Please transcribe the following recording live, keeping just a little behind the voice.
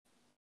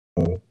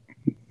I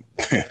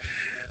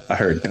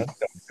heard that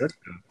sounds good.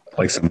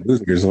 Like some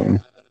music or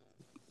something.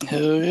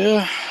 Hell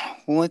yeah.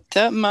 What's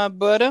up, my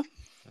butter?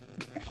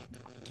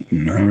 All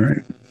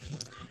right.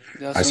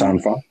 Got I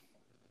some sound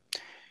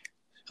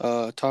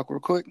fine. talk real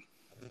quick.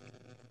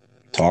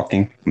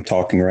 Talking. I'm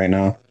talking right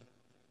now.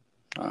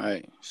 All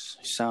right.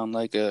 Sound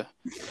like a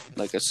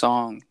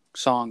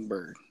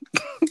songbird.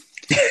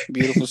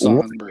 Beautiful What?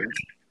 songbird.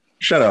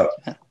 Shut up.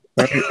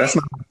 That's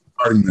not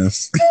part of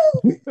this.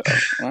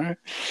 All right.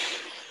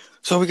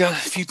 So we got a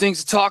few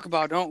things to talk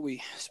about, don't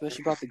we?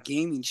 Especially about the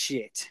gaming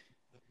shit.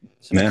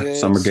 Some Yeah, Summer goods,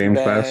 some Game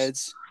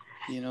Fest.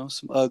 bads,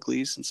 some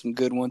uglies and some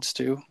good ones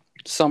too.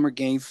 Summer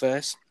Game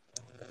Fest.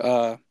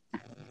 Uh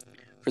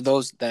for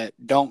those that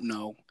don't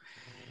know,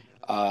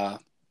 uh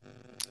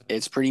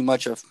it's pretty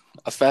much a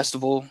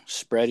festival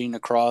spreading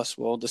across,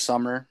 well, the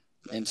summer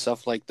and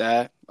stuff like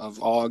that,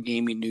 of all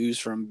gaming news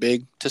from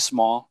big to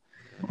small.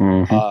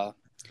 Mm-hmm. Uh,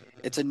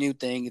 it's a new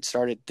thing. It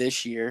started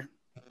this year.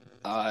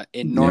 It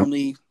Yep.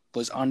 normally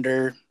was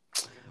under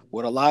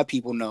what a lot of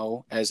people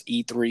know as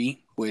E3,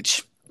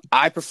 which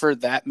I prefer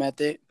that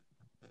method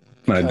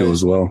I do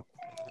as because, well.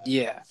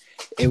 yeah,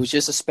 it was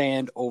just a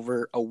span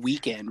over a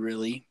weekend,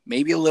 really.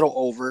 Maybe a little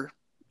over,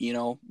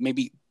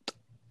 maybe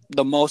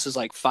the most is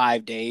like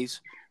 5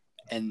 days.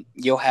 And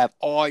you'll have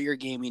all your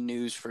gaming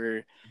news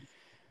for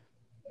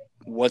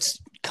what's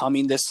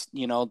coming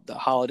the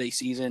holiday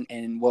season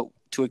and what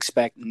to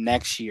expect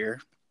next year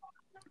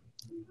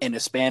in a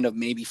span of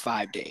maybe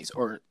 5 days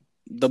or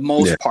the Yeah.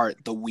 most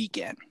part the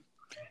weekend.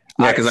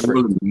 Yeah, I because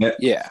prefer,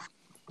 yeah,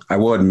 I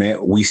will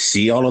admit, we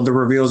see all of the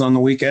reveals on the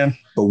weekend,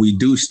 but we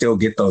do still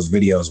get those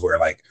videos where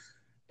like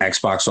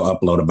Xbox will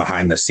upload a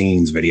behind the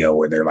scenes video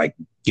where they're like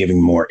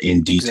giving more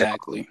in detail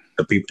exactly.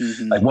 to people.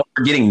 Hmm. Like what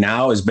we're getting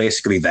now is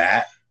basically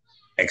that,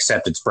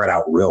 except it's spread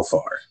out real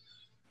far.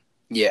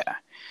 Yeah,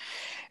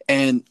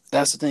 and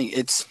that's the thing.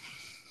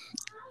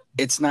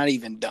 It's not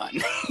even done.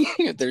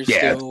 There's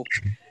Yeah, still,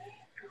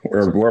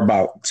 we're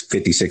about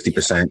 50, yeah,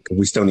 60%.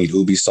 We still need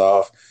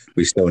Ubisoft.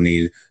 We still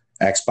need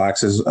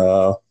Xboxes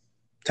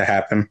to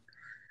happen.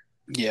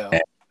 yeah.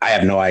 And I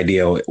have no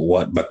idea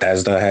what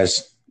Bethesda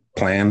has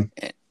planned.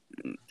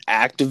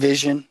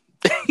 Activision,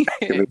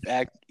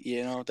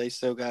 they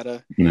still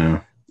gotta.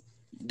 No.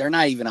 They're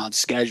not even on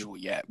schedule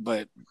yet,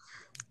 but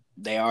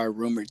they are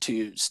rumored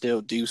to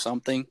still do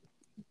something.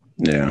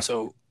 Yeah.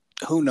 So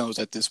who knows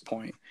at this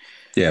point?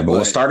 Yeah, but what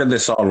But started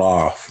this all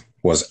off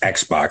was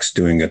Xbox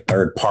doing a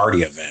third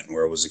party event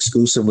where it was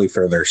exclusively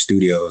for their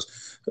studios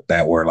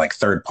that were like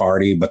third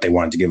party, but they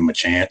wanted to give them a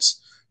chance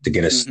to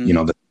get us,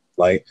 mm-hmm. the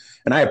light.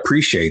 And I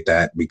appreciate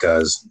that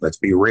because let's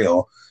be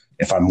real.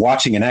 If I'm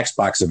watching an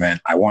Xbox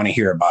event, I want to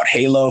hear about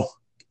Halo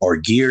or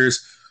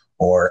Gears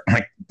or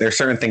like there's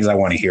certain things I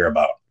want to hear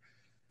about.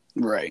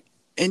 Right,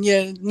 and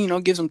yeah,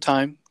 gives them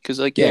time because,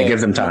 like, Yeah, yeah,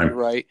 give them you're time.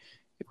 right.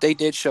 If they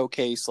did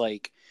showcase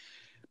like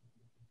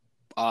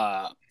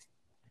uh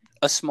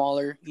a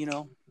smaller,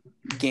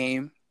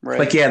 game, Like,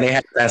 right? yeah, they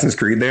had Assassin's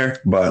Creed there,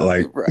 but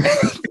like, Right.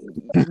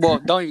 Well,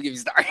 don't even get me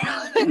started.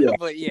 yeah,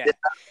 But yeah,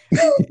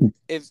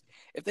 if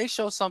if they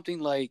show something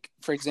like,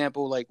 for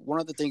example, like one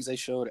of the things they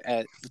showed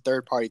at the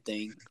third party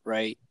thing,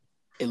 right?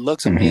 It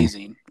looks mm-hmm.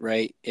 amazing,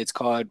 right? It's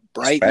called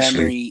Bright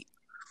Especially,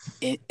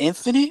 Memory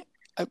Infinite.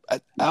 I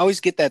always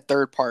get that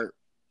third part,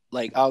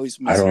 like I always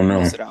I miss don't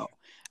know. miss it out.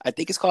 I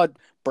think it's called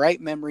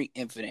Bright Memory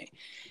Infinite.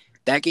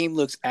 That game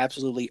looks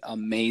absolutely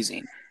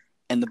amazing,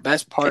 and the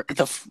best part,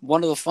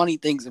 one of the funny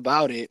things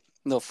about it,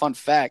 the fun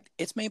fact,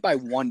 it's made by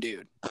one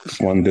dude,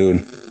 One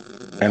dude.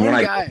 And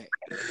one guy.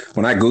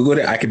 when I googled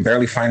it, I could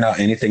barely find out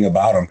anything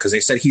about him because they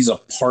said he's a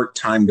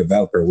part-time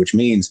developer, which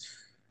means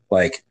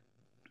like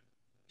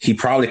he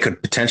probably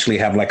could potentially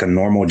have like a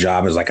normal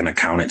job as like an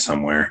accountant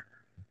somewhere.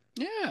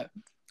 Yeah,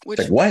 Like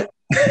which what?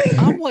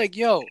 I'm like,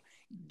 yo,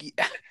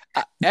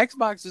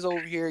 Xbox is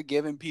over here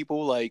giving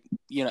people like,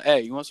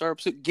 hey, you want to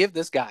start up? Give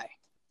this guy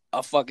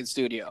a fucking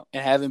studio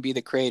and have him be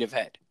the creative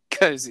head.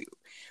 Because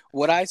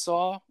what I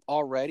saw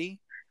already,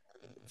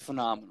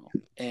 phenomenal.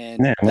 And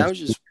Yeah, it that looks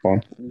was just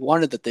fun.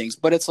 one of the things.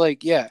 But it's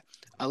like, yeah,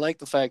 I like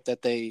the fact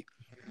that they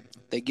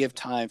give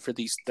time for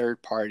these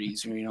third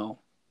parties,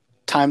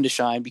 time to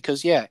shine.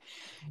 Because, yeah,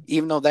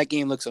 even though that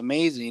game looks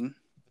amazing,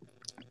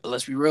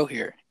 let's be real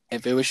here.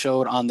 If it was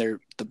showed on the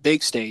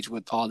big stage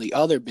with all the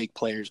other big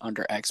players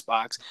under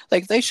Xbox,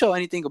 like if they show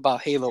anything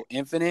about Halo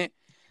Infinite,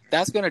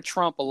 that's gonna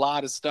trump a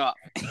lot of stuff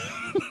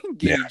Yeah,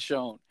 getting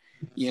shown,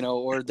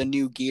 or the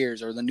new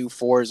Gears or the new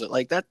Forza,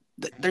 like that.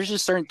 There's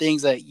just certain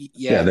things that, yeah.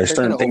 yeah, There's they're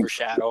certain gonna things.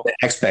 overshadow. The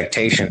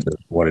expectations is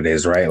what it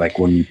is, right? Like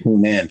when you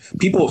tune in,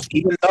 people,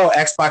 even though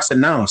Xbox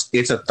announced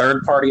it's a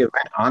third-party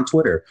event on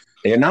Twitter,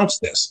 they announced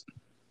this.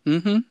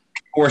 Mm-hmm.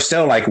 We're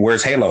still like,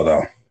 where's Halo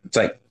though? It's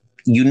like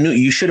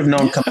you should have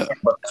known coming Yeah, in,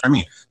 but I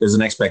mean, there's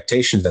an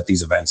expectation that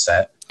these events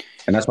set.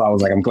 And that's why I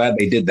was like, I'm glad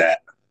they did that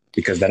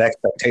because that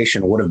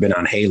expectation would have been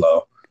on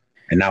Halo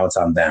and now it's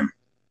on them.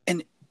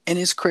 and and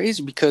it's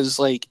crazy because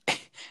like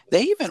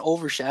they even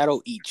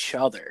overshadow each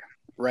other,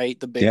 right?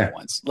 The big Yeah.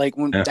 ones, like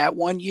when Yeah. that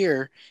one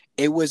year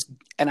it was,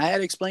 and I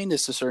had explained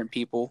this to certain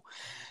people.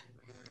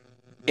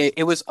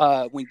 it was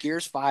when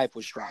Gears 5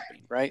 was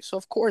dropping, right? So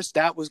of course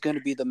that was going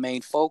to be the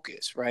main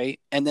focus, right?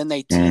 And then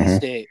they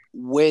teased it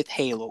with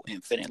Halo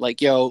Infinite.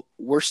 Like, yo,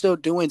 we're still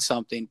doing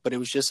something, but it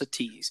was just a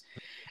tease.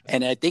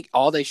 And I think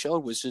all they showed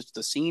was just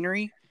the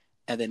scenery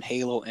and then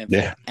Halo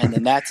Infinite. And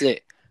then that's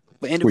it.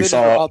 But We individuals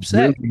saw were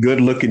upset. really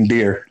good looking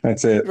deer.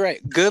 That's it.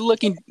 Right. Good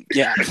looking.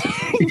 Yeah.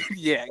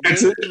 Yeah.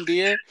 Good looking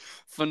deer.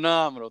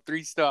 Phenomenal.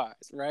 3 stars.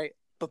 Right.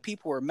 But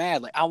people were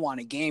mad. Like, I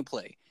wanted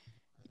gameplay.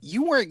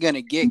 You weren't going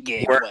to get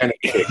gameplay.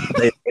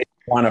 They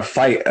want to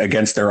fight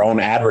against their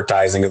own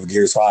advertising of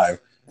Gears 5.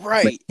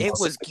 Right. It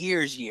was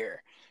Gears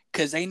year.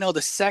 Because they know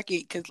the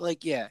second. Because,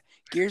 like, yeah,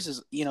 Gears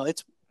is,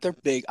 it's their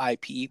big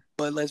IP.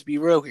 But let's be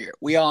real here.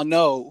 We all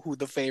know who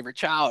the favorite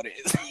child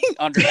is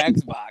under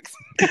Xbox.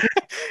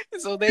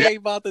 So they ain't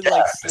about to,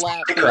 like,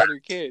 slap the other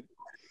kid.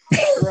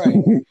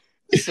 Right.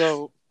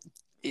 So,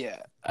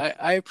 yeah,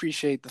 I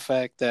appreciate the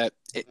fact that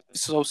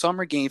so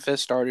Summer Game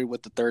Fest started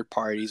with the third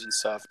parties and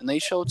stuff, and they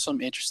showed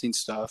some interesting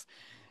stuff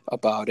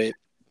about it.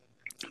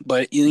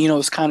 But,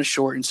 it's kind of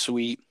short and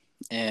sweet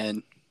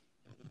and,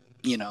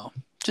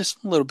 just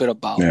a little bit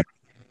about,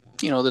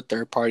 the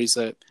third parties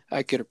that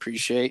I could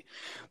appreciate.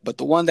 But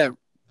the one that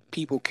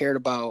people cared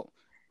about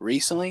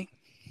recently,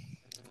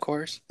 of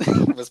course,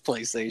 was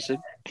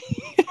PlayStation.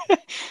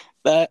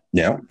 That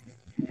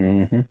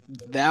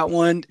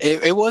one,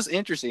 it was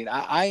interesting.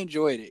 I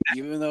enjoyed it,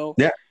 even though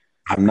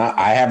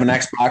I have an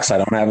Xbox. I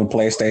don't have a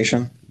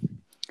PlayStation,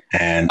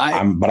 and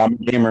I'm a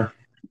gamer.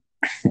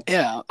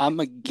 Yeah, I'm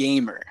a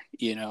gamer.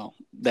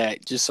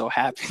 That just so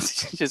happens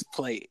to just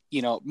play.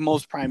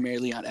 Most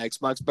primarily on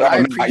Xbox. But I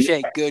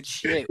appreciate good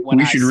shit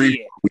when I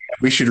see it.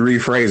 We should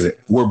rephrase it.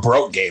 We're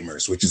broke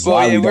gamers, which is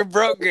why we're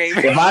broke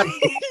gamers. If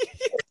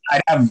I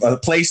have a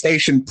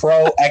PlayStation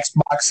Pro,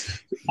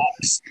 Xbox,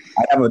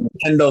 I have a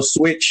Nintendo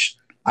Switch.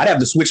 I'd have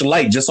the Switch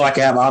Lite just so I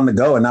can have it on the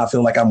go and not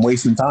feel like I'm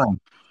wasting time.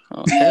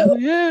 Oh, hell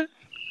yeah.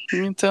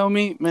 You can tell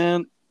me,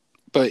 man.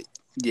 But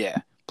yeah,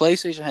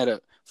 PlayStation had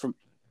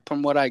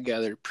from what I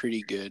gathered,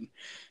 pretty good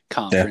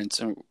conference,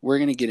 and we're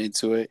gonna get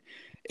into it.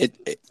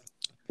 It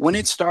when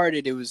it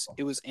started, it was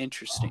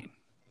interesting.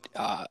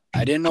 I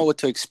didn't know what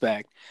to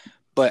expect,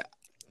 but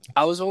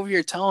I was over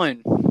here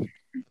telling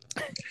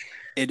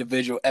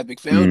individual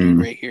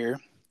EpicFailDude right here,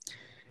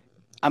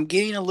 I'm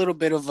getting a little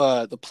bit of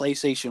the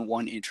PlayStation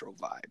 1 intro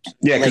vibes.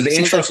 Yeah, because the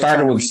intro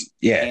started with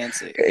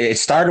it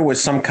started with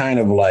some kind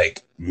of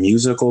like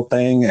musical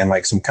thing and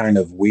like some kind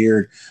of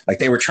weird, like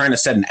they were trying to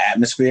set an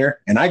atmosphere,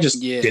 and I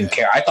just didn't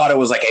care. I thought it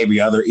was like every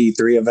other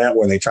E3 event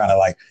where they try to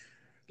like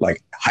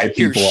hype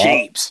people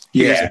shapes. up.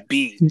 Here's a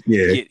beat.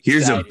 Yeah,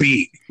 here's a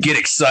beat. Get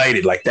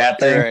excited, like that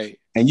thing. Right.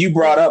 And you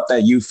brought up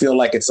that you feel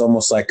like it's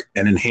almost like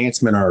an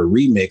enhancement or a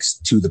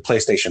remix to the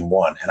PlayStation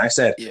 1. And I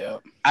said,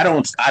 I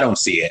don't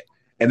see it.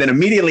 And then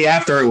immediately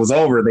after it was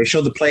over, they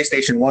showed the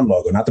PlayStation 1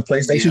 logo, not the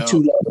PlayStation 2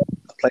 logo,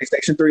 the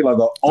PlayStation 3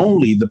 logo,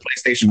 only the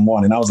PlayStation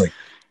 1. And I was like,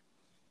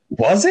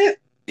 was it?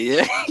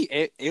 Yeah,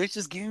 it was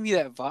just giving me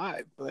that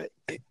vibe. But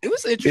it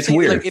was interesting. It's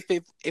weird.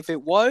 Like, if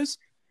it was,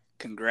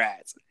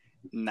 congrats.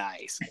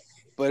 Nice.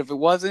 But if it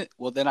wasn't,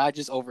 well, then I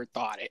just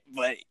overthought it.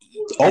 But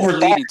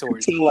overthought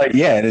towards it. Like,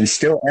 and it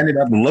still ended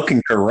up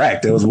looking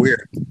correct. It was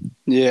weird.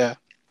 Yeah.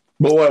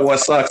 But what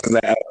sucks is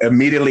that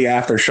immediately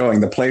after showing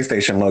the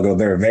PlayStation logo,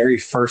 their very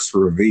first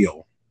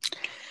reveal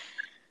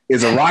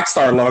is a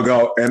Rockstar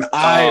logo. And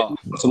I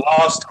was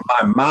lost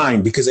my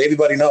mind because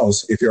everybody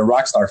knows if you're a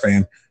Rockstar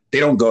fan, they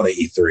don't go to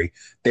E3.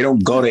 They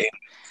don't go to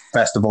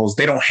festivals.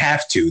 They don't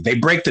have to. They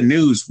break the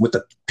news with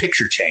a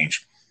picture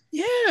change.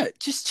 Yeah,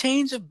 just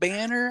change a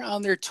banner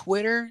on their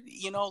Twitter,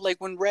 like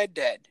when Red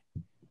Dead.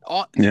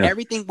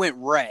 Everything went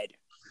red.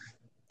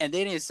 And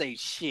they didn't say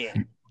shit.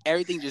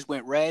 Everything just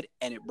went red,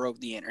 and it broke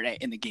the internet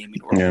in the gaming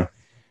world. Yeah.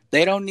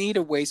 They don't need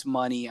to waste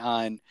money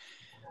on,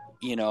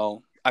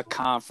 a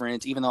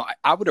conference, even though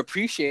I would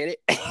appreciate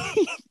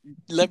it.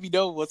 Let me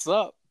know what's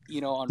up,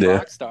 on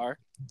Rockstar.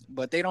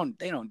 But they don't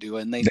do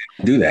it. And they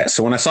do that.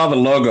 So when I saw the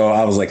logo,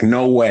 I was like,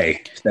 no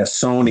way that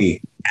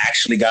Sony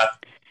actually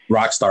got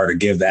Rockstar to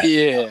give that.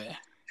 Yeah.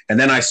 And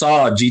then I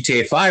saw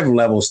GTA 5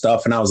 level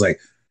stuff, and I was like,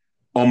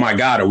 oh my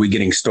God, are we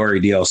getting story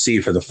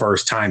DLC for the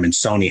first time? And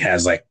Sony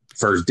has like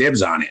first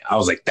dibs on it. I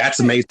was like, that's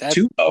amazing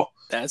too, though.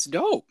 That's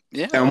dope.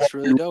 Yeah, and that's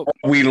really dope.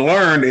 What we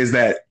learned is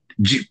that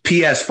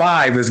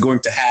PS5 is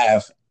going to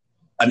have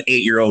an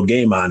 8-year-old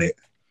game on it.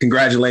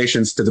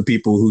 Congratulations to the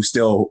people who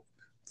still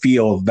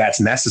feel that's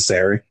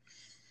necessary.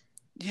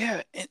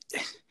 Yeah,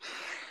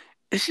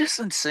 it's just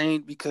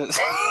insane because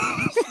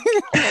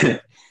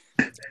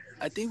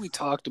I think we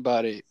talked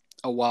about it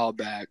a while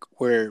back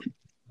where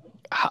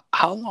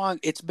how long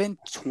it's been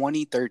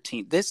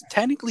 2013. This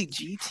technically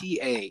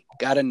GTA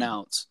got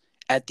announced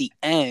at the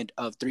end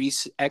of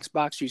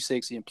Xbox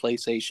 360 and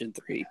PlayStation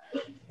 3.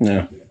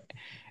 Yeah.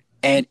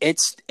 And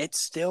it's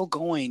still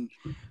going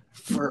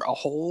for a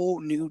whole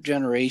new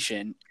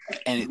generation,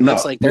 and it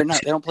looks like they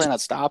don't plan on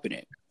stopping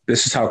it.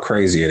 This is how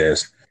crazy it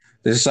is.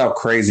 This is how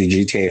crazy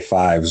GTA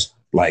 5's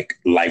like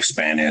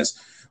lifespan is.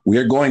 We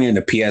are going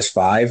into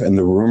PS5, and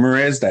the rumor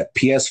is that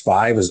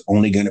PS5 is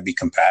only going to be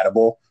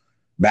compatible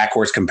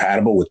backwards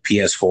compatible with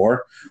PS4,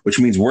 which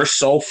means we're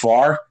so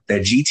far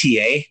that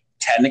GTA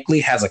technically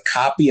has a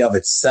copy of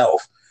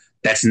itself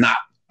that's not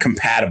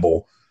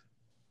compatible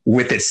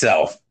with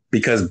itself,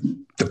 because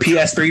the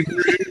PS3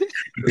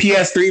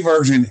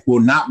 version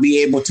will not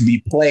be able to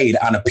be played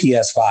on a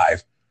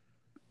PS5.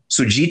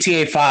 So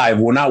GTA 5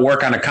 will not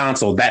work on a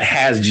console that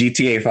has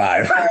GTA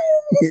 5.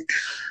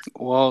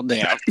 Well,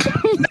 damn.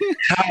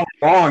 How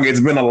long it's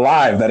been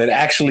alive that it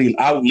actually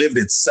outlived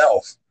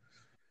itself.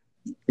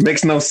 It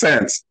makes no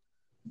sense.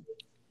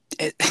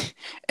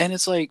 And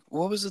it's like,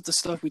 what was it, the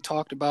stuff we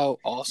talked about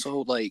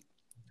also, like,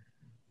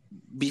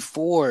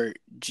 before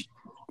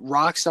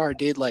Rockstar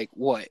did, like,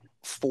 what,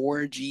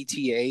 4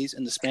 GTAs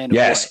in the span of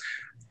Yes.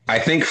 what? I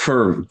think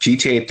for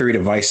GTA 3 to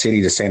Vice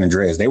City to San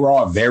Andreas, they were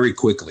all very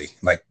quickly.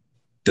 Like,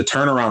 the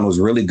turnaround was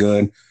really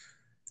good.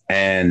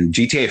 And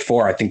GTA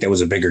 4, I think there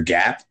was a bigger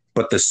gap.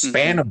 But the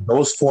span of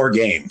those 4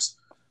 games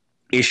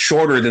is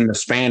shorter than the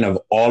span of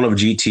all of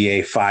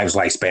GTA 5's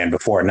lifespan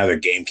before another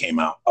game came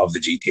out of the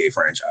GTA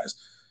franchise.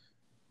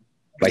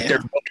 Like, they're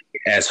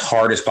working as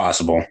hard as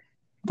possible,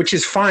 which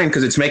is fine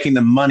because it's making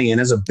them money. And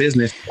as a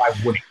business, why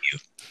wouldn't you?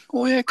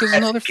 Oh, yeah, because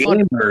another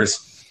fun.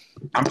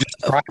 I'm just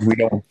surprised we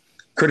don't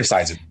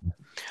criticize it.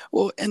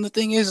 Well, and the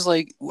thing is,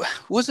 like,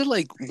 was it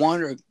like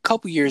one or a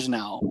couple years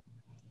now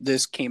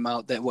this came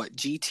out that what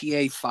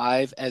GTA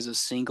 5 as a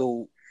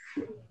single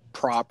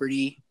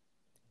property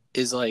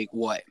is like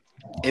what?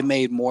 It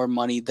made more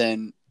money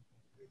than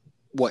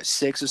what,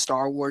 6 of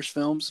Star Wars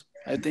films,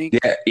 I think?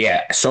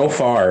 Yeah. So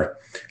far,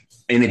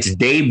 in its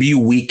debut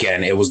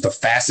weekend, it was the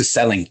fastest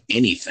selling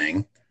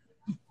anything.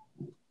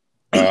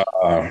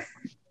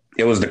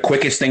 It was the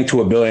quickest thing to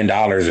 $1 billion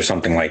or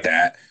something like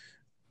that.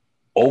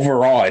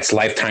 Overall, its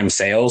lifetime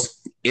sales,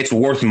 it's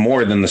worth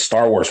more than the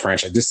Star Wars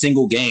franchise. This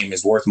single game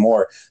is worth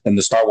more than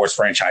the Star Wars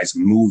franchise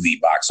movie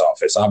box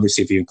office.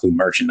 Obviously, if you include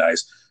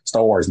merchandise,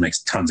 Star Wars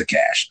makes tons of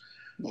cash.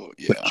 Well,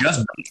 yeah. But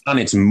just based on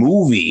its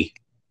movie,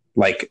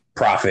 like,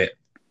 profit,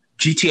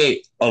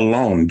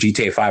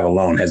 GTA 5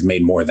 alone has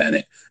made more than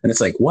it. And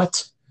it's like,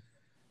 what?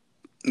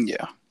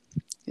 Yeah.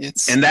 If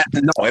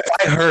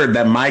I heard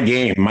that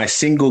my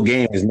single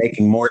game is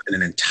making more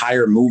than an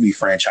entire movie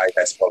franchise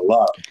that's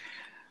beloved,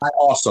 I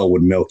also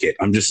would milk it.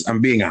 I'm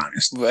being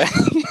honest.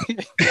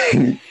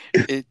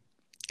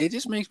 it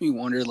just makes me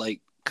wonder,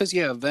 like, because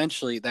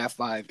eventually that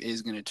 5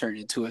 is going to turn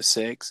into a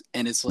 6,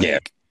 and it's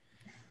like,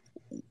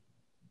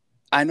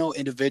 I know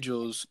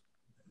individuals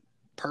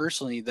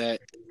personally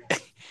that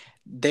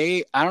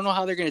I don't know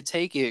how they're going to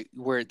take it,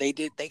 where they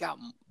got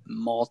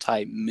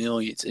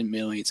multi-millions and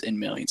millions and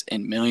millions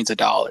and millions of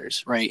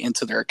dollars right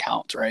into their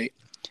accounts, right?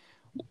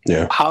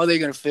 Yeah. How are they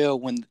going to feel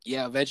when,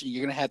 eventually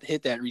you're going to have to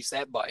hit that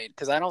reset button?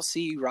 Because I don't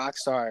see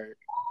Rockstar,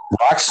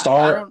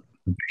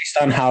 based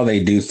on how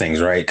they do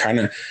things, right? Kind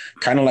of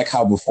like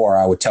how before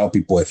I would tell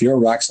people, if you're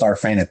a Rockstar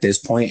fan at this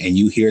point and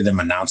you hear them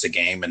announce a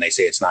game and they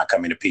say it's not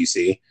coming to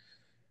PC,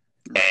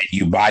 and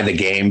you buy the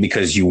game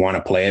because you want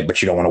to play it,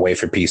 but you don't want to wait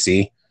for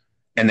PC,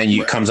 and then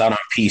it comes out on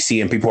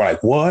PC and people are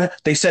like, what?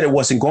 They said it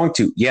wasn't going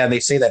to. Yeah, they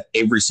say that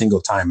every single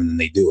time and then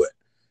they do it,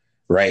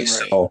 right?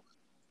 So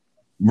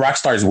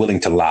Rockstar is willing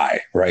to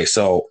lie, right?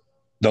 So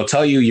they'll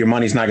tell you your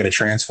money's not going to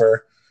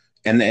transfer,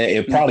 and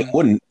it probably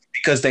wouldn't,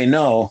 because they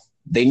know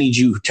they need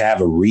you to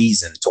have a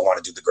reason to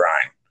want to do the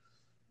grind.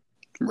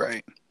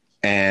 Right.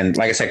 And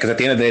like I said, because at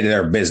the end of the day,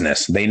 they're a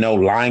business. They know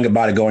lying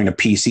about it going to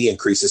PC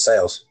increases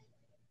sales.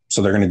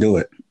 So they're going to do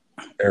it.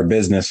 They're a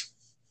business.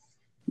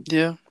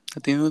 Yeah.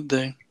 At the end of the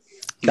day,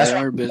 that's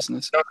our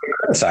business.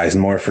 Criticize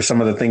more for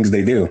some of the things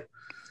they do.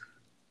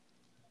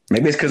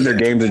 Maybe it's because their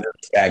games are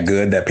just that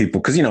good that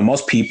people, because,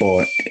 most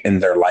people in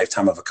their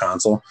lifetime of a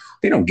console,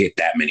 they don't get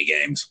that many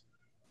games.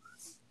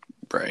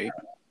 Right.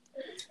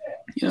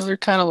 They're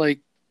kind of like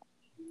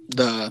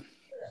the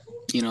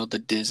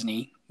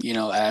Disney,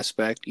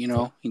 aspect,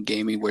 in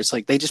gaming, where it's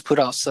like they just put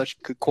out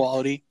such good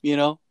quality,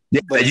 Yeah,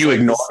 but you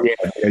ignore.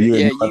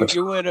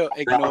 You want to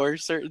ignore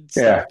certain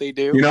stuff they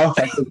do. Like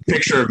the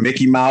picture of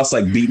Mickey Mouse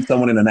like beating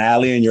someone in an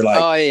alley, and you're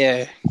like, oh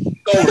yeah,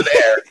 go over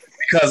there,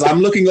 because I'm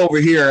looking over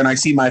here and I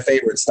see my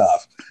favorite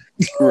stuff.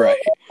 Right.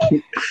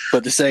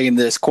 But the second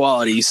this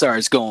quality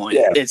starts going,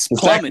 it's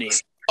plummeting.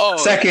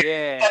 Second,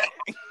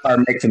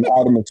 makes an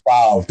Artemis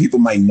foul. People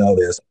might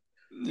notice.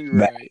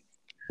 Right.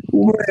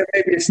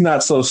 Maybe it's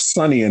not so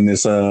sunny in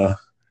this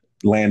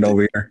land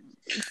over here.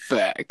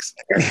 Facts.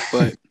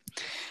 But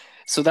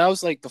so that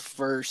was like the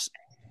first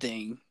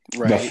thing,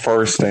 right? The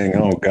first thing.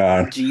 Oh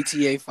God.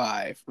 GTA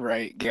 5,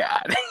 right?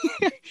 God.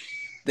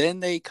 Then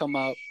they come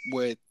out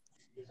with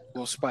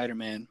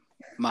Spider-Man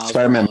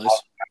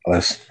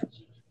Morales,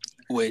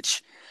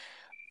 which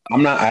I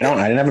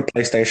didn't have a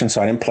PlayStation,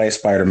 so I didn't play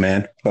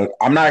Spider-Man, but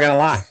I'm not gonna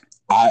lie.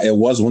 It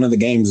was one of the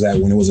games that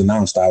when it was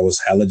announced, I was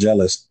hella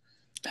jealous.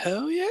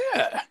 Hell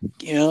yeah.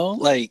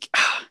 Like,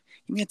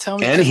 you mean tell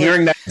me. And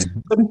hearing that,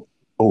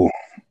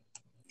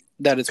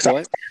 that it's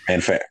what? In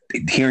fact,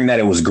 hearing that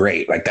it was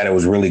great, like that it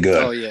was really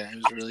good. Oh yeah, it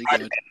was really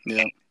good.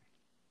 Yeah.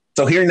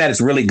 So hearing that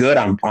it's really good,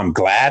 I'm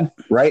glad,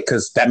 right?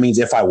 Because that means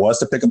if I was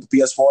to pick up a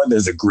PS4,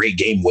 there's a great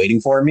game waiting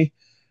for me.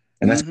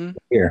 And that's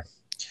here.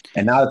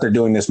 And now that they're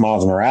doing this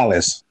Miles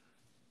Morales,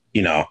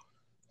 you know,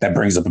 that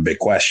brings up a big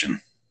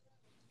question.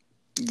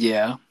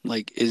 Yeah,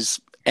 like is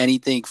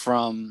anything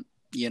from,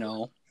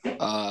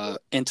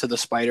 Into the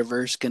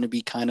Spider-Verse going to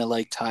be kind of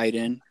like tied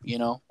in,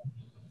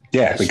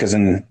 Yeah, because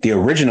in the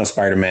original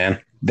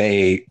Spider-Man,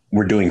 they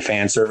were doing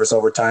fan service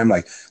over time.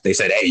 Like they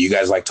said, hey, you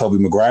guys like Tobey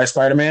Maguire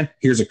Spider-Man?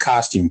 Here's a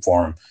costume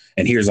for him.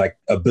 And here's like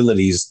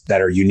abilities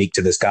that are unique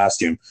to this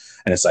costume.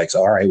 And it's like, so,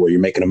 all right, well, you're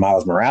making a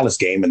Miles Morales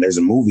game and there's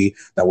a movie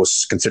that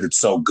was considered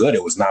so good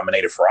it was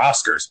nominated for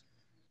Oscars.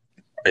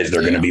 Is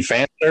there going to be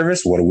fan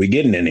service? What are we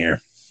getting in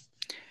here?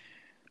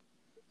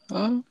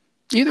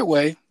 Either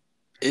way,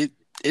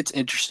 it's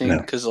interesting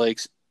because like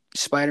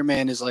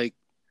Spider-Man is like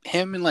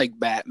him and like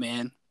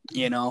Batman,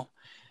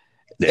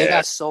 they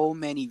got so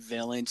many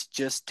villains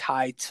just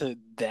tied to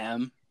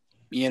them,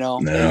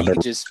 and you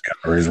just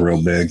is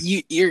real big.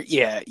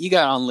 You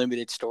got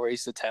unlimited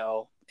stories to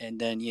tell, and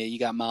then you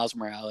got Miles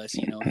Morales,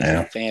 he's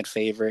a fan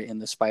favorite in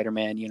the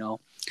Spider-Man,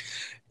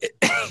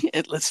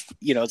 it's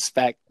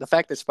the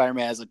fact that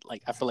Spider-Man has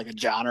I feel like a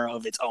genre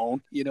of its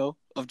own,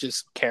 of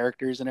just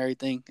characters and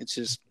everything. It's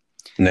just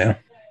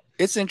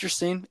it's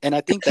interesting, and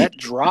I think that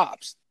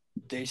drops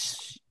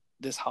this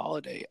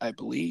holiday, I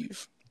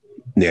believe.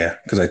 Yeah,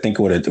 because I think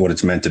what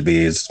it's meant to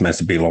be is it's meant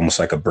to be almost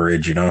like a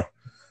bridge,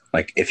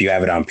 Like if you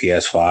have it on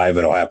PS5,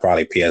 it'll have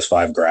probably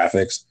PS5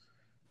 graphics,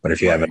 but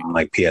if you have it on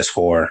like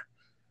PS4,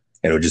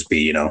 it'll just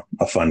be a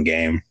fun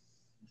game.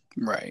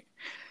 Right,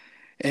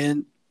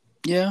 and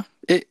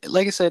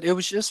like I said, it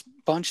was just a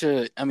bunch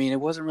of. I mean, it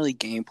wasn't really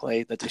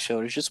gameplay that they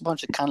showed. It's just a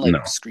bunch of kind of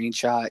like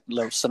screenshot,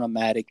 little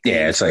cinematic.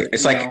 Yeah, it's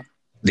like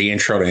the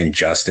intro to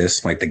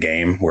Injustice, like the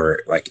game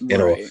where like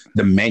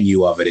the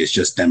menu of it is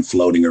just them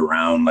floating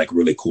around, like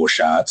really cool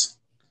shots.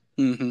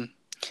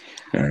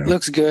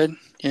 Looks good,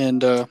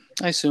 and I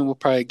assume we'll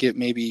probably get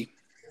maybe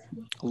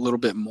a little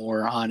bit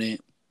more on it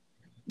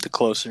the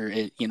closer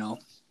it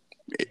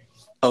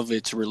of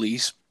its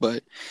release.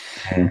 But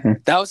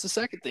that was the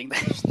second thing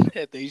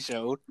that they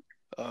showed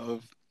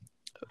of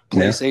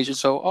PlayStation.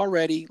 So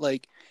already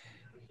like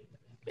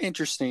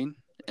interesting,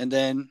 and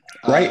then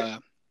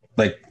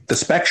like the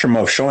spectrum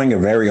of showing a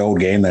very old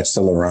game that's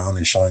still around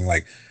and showing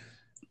like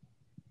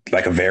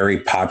a very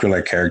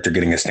popular character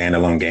getting a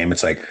standalone game.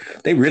 It's like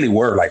they really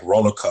were like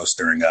roller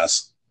coastering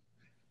us.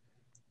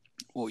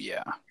 Well,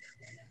 yeah.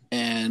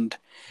 And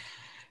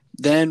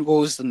then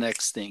what was the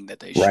next thing that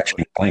they showed? Ratchet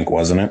and Clank,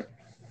 wasn't it?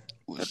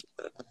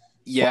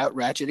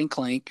 Ratchet and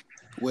Clank,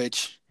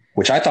 which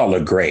I thought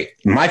looked great.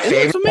 My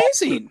favorite,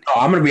 amazing.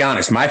 I'm gonna be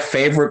honest. My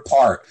favorite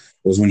part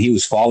was when he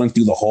was falling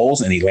through the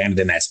holes and he landed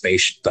in that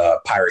the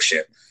pirate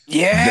ship.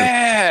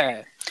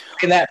 Yeah,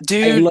 that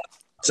dude,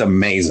 it's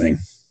amazing.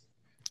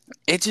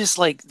 It's just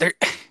like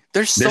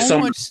there's so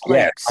much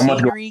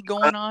scenery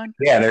going on.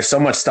 Yeah, there's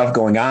so much stuff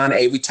going on.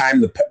 Every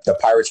time the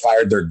pirates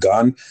fired their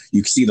gun,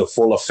 you see the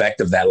full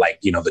effect of that, like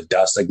the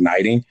dust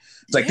igniting.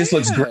 It's like this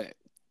looks great.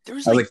 There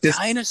was like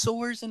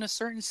dinosaurs in a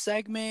certain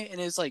segment,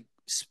 and it's like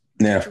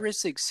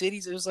futuristic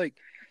cities. It was like,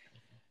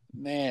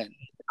 man.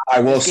 I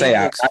will say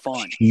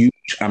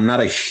I'm not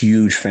a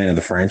huge fan of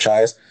the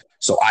franchise,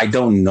 so I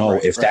don't know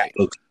if that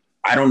looks.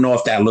 I don't know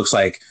if that looks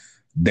like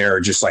they're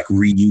just like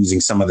reusing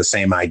some of the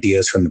same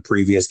ideas from the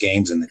previous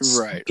games, and it's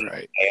right.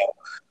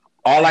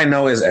 All I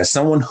know is, as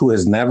someone who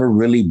has never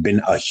really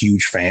been a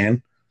huge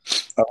fan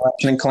of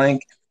Ratchet and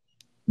Clank,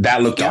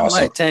 that looked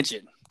awesome. My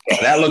attention.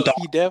 Yeah, that looked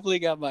awesome. You definitely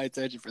got my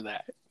attention for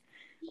that.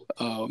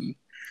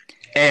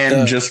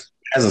 And just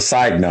as a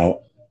side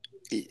note,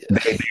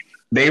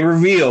 they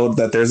revealed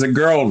that there's a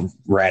girl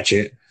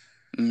Ratchet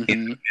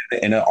in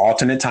an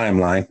alternate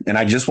timeline, and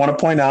I just want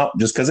to point out,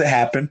 just because it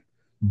happened.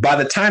 By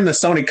the time the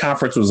Sony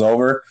conference was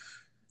over,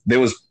 there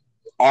was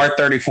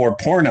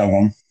R34 porn of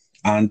them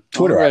on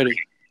Twitter.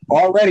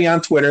 Already on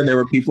Twitter, there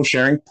were people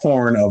sharing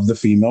porn of the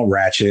female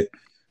Ratchet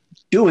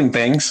doing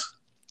things.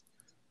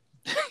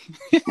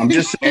 I'm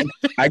just saying,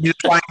 I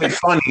just find it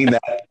funny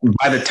that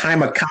by the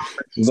time a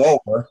conference was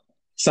over,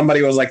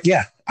 somebody was like,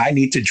 yeah, I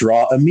need to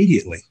draw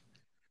immediately.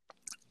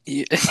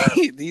 Yeah.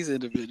 These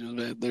individuals,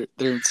 man, they're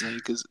insane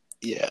because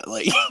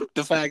like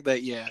the fact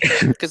that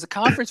because the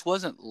conference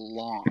wasn't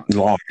long.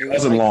 It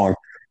wasn't long.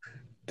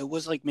 It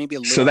was like maybe a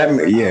little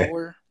over an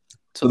hour.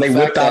 So they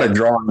whipped out a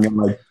drawing in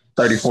like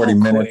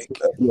 30-40 minutes.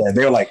 Yeah,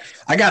 they were like,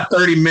 I got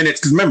 30 minutes.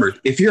 Because remember,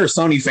 if you're a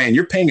Sony fan,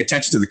 you're paying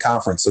attention to the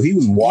conference. So he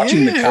was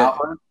watching the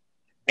conference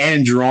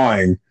and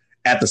drawing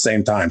at the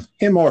same time.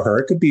 Him or her.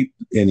 It could be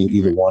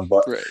either one,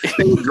 but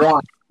they were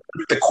drawing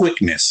with the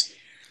quickness.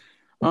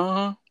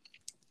 But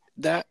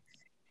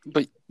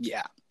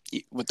yeah,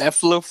 with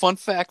that little fun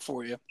fact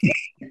for you,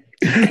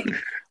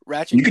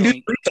 Ratchet you can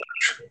do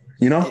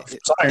research,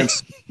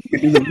 science. You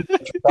can do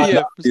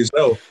the research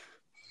yourself.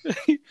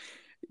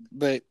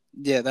 But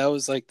yeah, that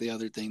was like the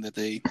other thing that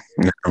they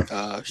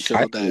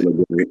showed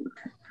that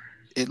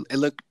it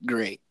looked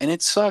great, and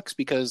it sucks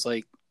because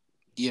like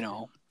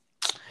not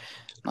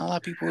a lot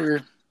of people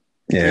are.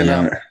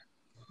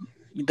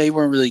 they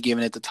weren't really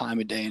giving it the time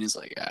of day, and it's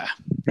like,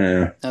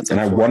 Yeah. that's And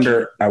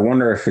unfortunate. I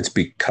wonder if it's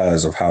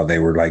because of how they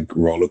were like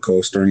roller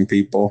coastering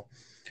people.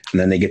 And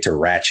then they get to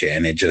Ratchet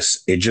and it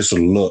just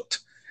looked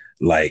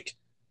like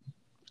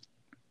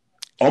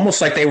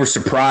almost like they were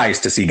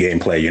surprised to see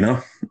gameplay, you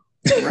know?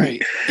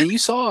 Right. And you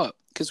saw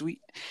because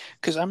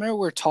I remember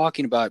we were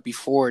talking about it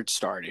before it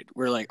started.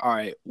 We're like, all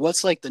right,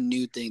 what's like the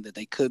new thing that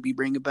they could be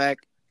bringing back?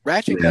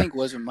 Ratchet and Yeah. Clank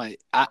wasn't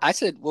I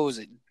said, what was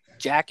it?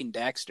 Jack and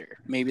Dexter.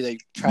 Maybe they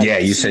tried. Yeah,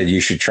 you said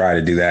you should try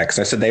to do that because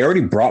I said they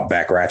already brought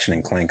back Ratchet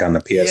and Clank on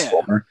the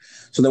PS4, Yeah.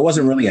 so there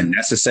wasn't really a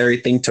necessary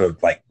thing to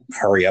like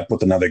hurry up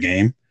with another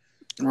game.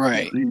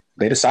 Right.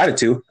 They decided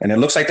to, and it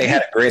looks like they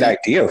had a great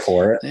idea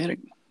for it. They had a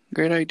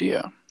great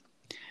idea.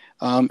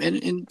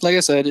 And like I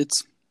said,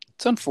 it's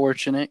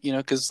unfortunate,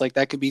 because like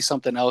that could be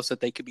something else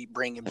that they could be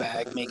bringing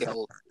back,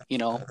 making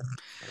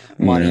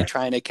money,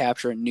 trying to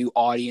capture a new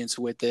audience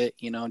with it.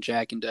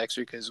 Jack and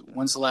Dexter. Because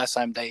when's the last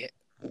time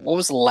what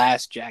was the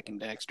last Jack and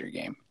Dexter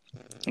game?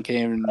 I can't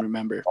even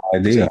remember.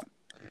 Idea.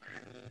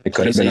 It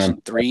could have been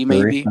on 3,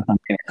 maybe.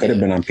 It could have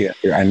been on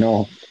PS3. I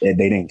know they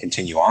didn't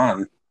continue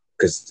on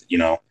because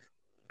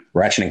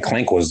Ratchet and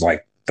Clank was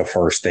like the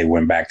first they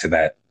went back to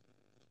that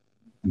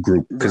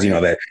group because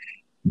that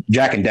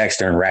Jack and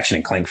Dexter and Ratchet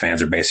and Clank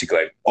fans are basically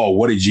like, oh,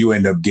 what did you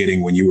end up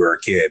getting when you were a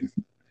kid?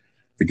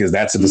 Because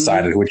that's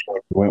decided which one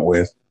you went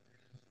with.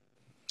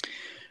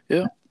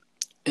 Yeah,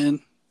 and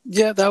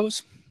yeah, that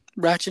was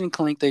Ratchet and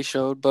Clank they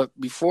showed. But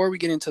before we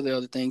get into the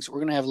other things, we're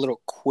gonna have a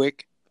little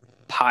quick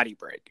potty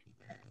break.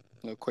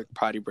 And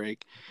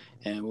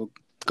we'll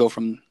go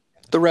from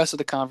the rest of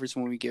the conference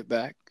when we get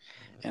back.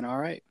 And all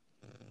right.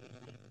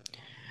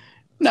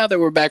 Now that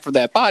we're back from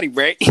that potty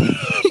break.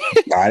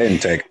 I didn't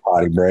take a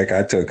potty break.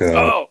 I took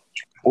what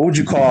would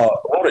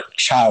a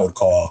child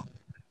call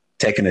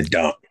taking a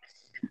dump?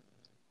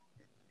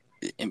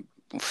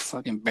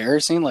 Fucking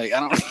embarrassing. Like,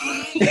 I don't.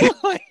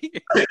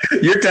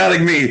 You're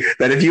telling me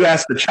that if you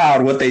ask the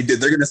child what they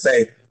did, they're going to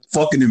say,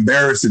 fucking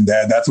embarrassing,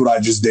 Dad. That's what I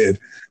just did.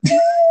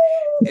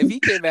 If he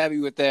came at me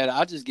with that,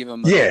 I'll just give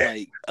him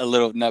a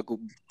little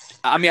knuckle.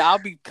 I mean, I'll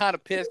be kind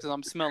of pissed because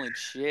I'm smelling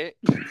shit.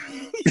 But,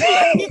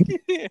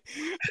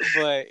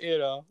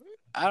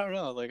 I don't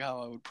know like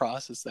how I would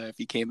process that if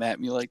he came at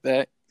me like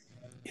that.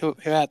 He'll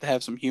have to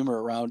have some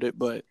humor around it.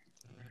 But,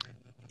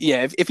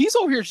 yeah, if he's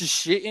over here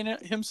just shitting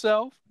at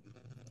himself,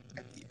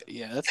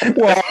 yeah, that's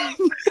well.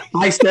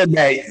 I said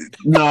that.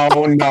 No.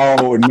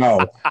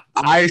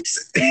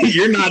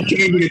 You're not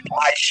changing it.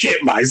 I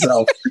shit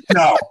myself.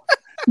 No.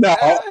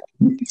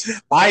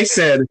 I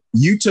said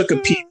you took a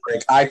pee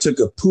break. I took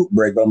a poop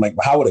break. But I'm like,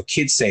 how would a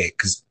kid say it?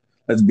 Because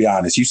let's be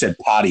honest, you said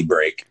potty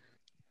break.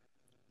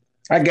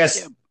 I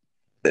guess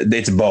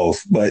it's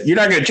both, but you're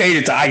not going to change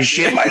it to I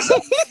shit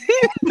myself.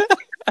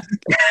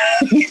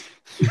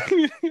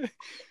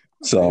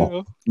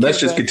 So let's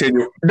just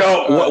continue.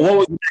 No, what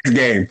was the next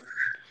game?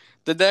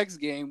 The next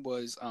game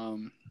was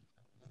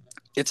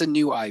it's a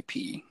new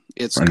IP.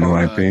 It's a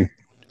called new IP.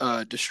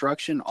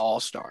 Destruction All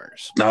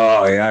Stars.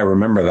 Oh yeah, I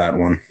remember that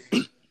one.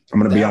 I'm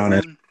gonna be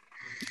honest.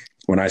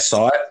 When I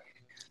saw it,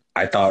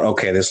 I thought,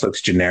 okay, this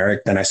looks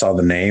generic. Then I saw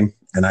the name,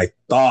 and I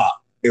thought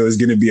it was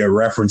gonna be a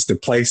reference to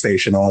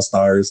PlayStation All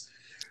Stars.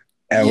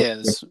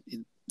 Yes,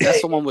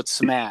 that's the one with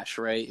Smash,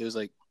 right? It was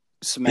like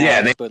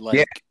Smash,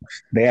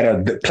 they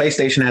had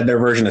PlayStation had their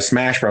version of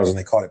Smash Bros. And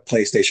they called it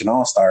PlayStation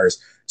All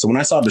Stars. So when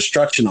I saw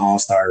Destruction All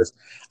Stars,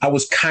 I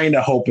was kind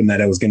of hoping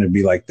that it was going to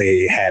be like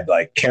they had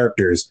like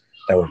characters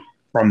that were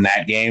from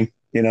that game,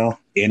 in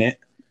it.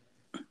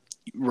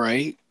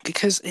 Right,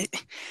 because it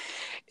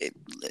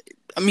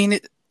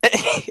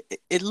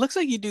looks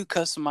like you do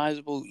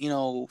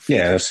customizable,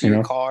 features to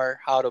your car,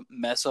 how to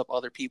mess up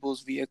other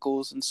people's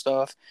vehicles and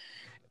stuff.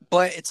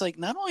 But it's like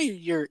not only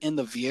you're in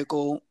the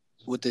vehicle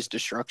with this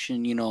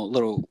destruction,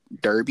 little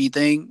derby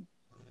thing.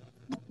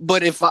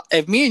 But if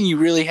me and you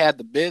really had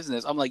the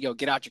business, I'm like, yo,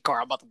 get out your car.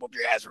 I'm about to whoop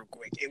your ass real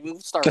quick. And we'll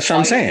start. That's what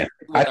I'm saying.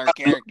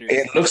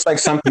 It looks like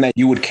something that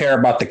you would care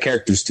about the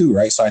characters too,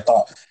 right? So I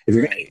thought if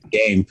you're in a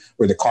game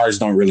where the cars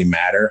don't really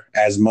matter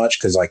as much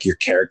because like your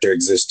character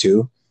exists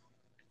too,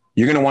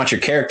 you're going to want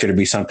your character to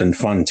be something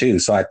fun too.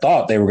 So I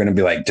thought they were going to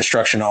be like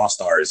Destruction All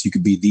Stars. You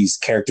could be these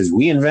characters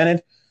we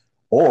invented,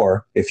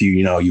 or if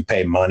you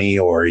pay money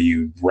or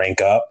you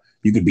rank up,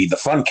 you could be the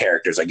fun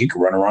characters. Like you could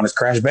run around as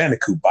Crash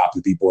Bandicoot,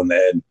 bopping people in the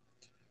head.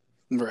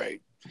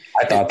 Right.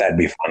 I thought that'd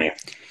be funny.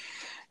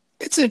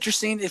 It's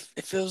interesting. It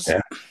feels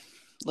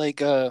like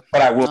but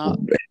I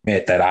will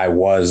admit that I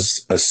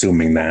was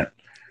assuming that.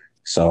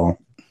 So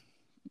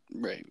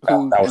right.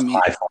 That was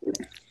my fault.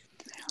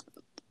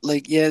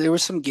 Like, yeah, there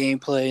was some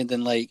gameplay and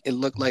then like it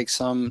looked like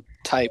some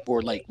type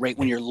or like right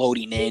when you're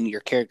loading in, your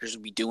characters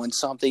would be doing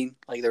something.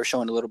 Like they were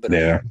showing a little bit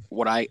of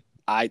what I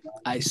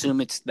assume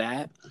it's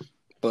that.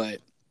 But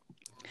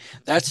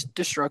that's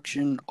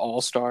Destruction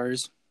All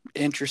Stars.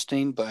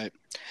 Interesting, but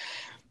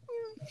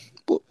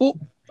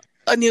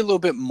I need a little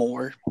bit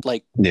more,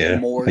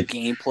 more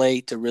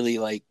gameplay to really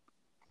like.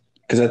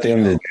 Because at the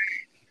end of the day,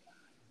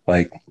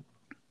 like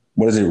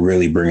what does it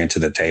really bring to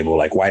the table?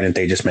 Like, why didn't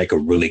they just make a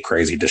really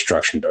crazy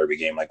destruction derby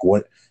game? Like,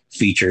 what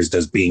features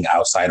does being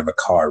outside of a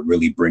car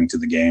really bring to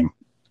the game?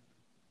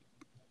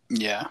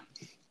 Yeah,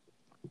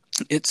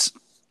 it's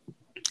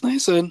like I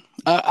said.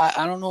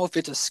 I don't know if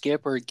it's a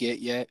skip or a get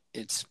yet.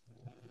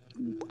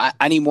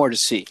 I need more to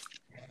see.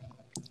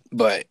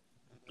 But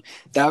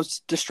that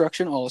was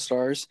Destruction All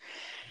Stars,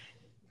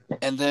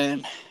 and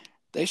then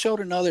they showed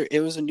another. It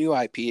was a new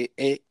IP.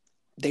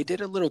 They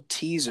did a little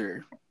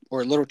teaser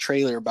or a little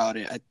trailer about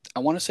it. I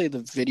want to say the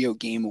Video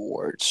Game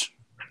Awards.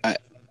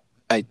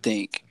 I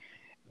think,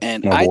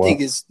 and Oh I boy.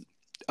 think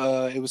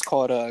it was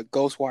called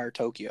Ghostwire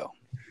Tokyo.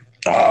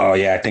 Oh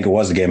yeah, I think it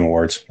was the Game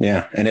Awards.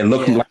 Yeah, and Yeah.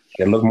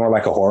 it looked more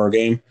like a horror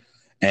game,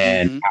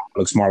 and Mm-hmm. it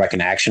looks more like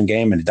an action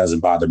game, and it doesn't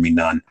bother me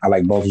none. I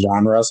like both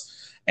genres,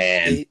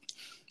 and It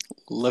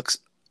looks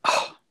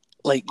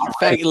like, in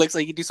fact, it looks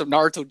like you do some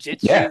Naruto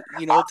yeah,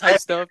 Jitsu, type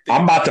stuff.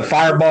 I'm about to Work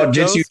fireball with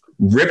Jitsu,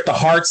 those. rip the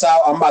hearts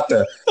out. I'm about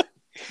to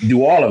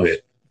do all of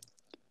it.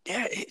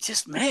 Yeah,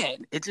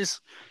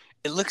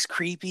 it looks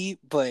creepy,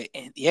 but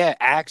yeah,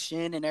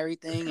 action and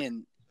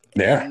everything,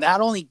 Yeah, and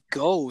not only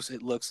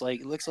it looks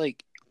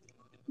like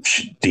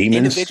demons,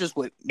 individuals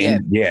with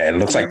and yeah, it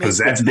looks like demons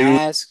with possessed dudes.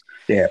 masks.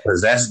 Yeah,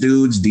 possessed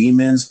dudes,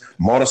 demons, Yeah,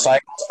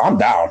 motorcycles. I'm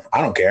down.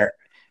 I don't care.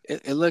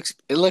 it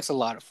looks a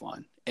lot of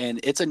fun, and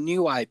it's a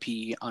new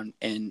IP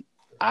and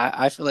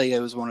I feel like it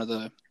was one of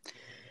the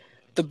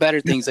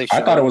better things they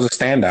I thought it showed. was a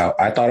standout.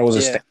 I thought it was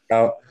a Yeah,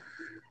 standout.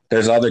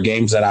 There's other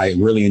games that I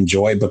really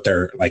enjoy, but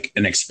they're like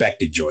an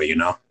expected joy, you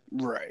know?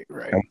 right.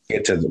 And we'll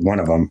get to one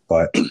of them,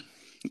 but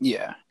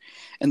Yeah,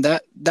 and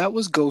that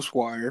was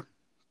Ghostwire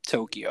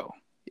Tokyo,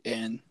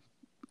 and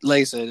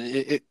like I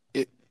said,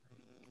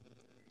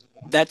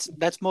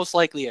 that's most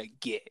likely a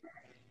get.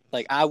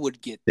 Like I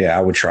would get that. yeah,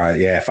 I would try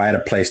it. Yeah, if I had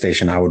a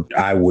PlayStation,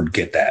 I would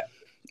get that.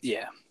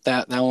 Yeah,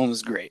 that one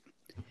was great.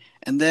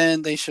 And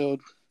then they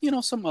showed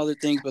some other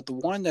things, but the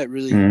one that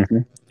really Hmm.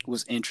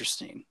 was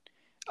interesting.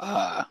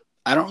 I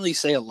don't really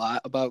say a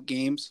lot about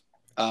games,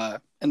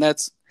 and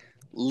that's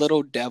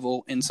Little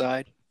Devil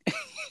Inside.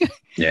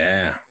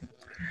 Yeah.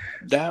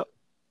 That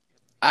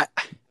I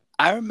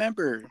I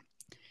remember,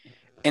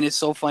 and it's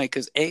so funny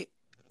because it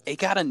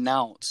got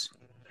announced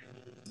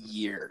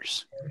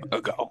years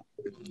ago,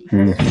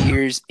 Hmm.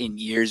 years and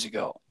years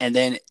ago, and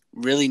then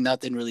really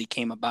nothing really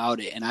came about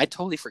it, and I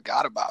totally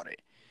forgot about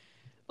it.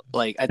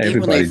 Like I think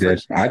when they Everybody did.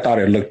 first, I thought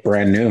it looked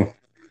brand new.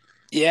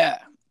 yeah,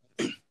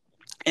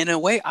 in a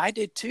way I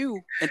did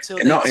too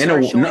until they No,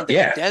 started no, showing the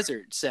yeah.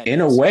 desert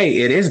In a settings. way,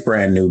 it is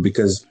brand new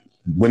because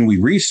when we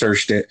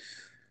researched it,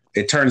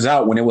 it turns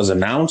out when it was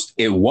announced,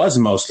 it was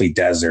mostly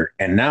desert.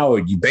 And now,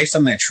 based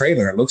on that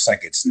trailer, it looks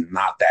like it's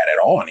not that at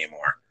all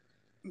anymore.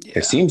 It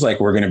Yeah, seems like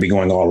we're going to be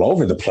going all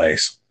over the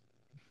place.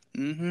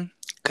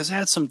 because it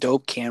had some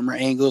dope camera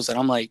angles, and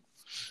I'm like,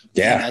 man,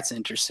 Yeah, that's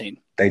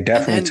interesting. they And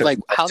definitely then took like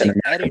the how Western they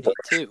American edited it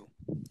approach. too.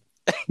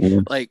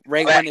 Mhm. Like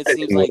right That when it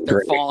seems editing like was they're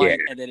great. Yeah,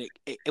 falling, and then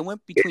it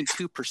went between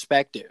two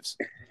perspectives.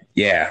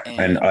 yeah. And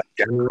And a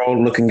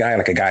general-looking guy,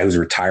 like a guy who's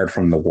retired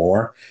from the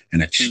war,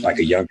 and like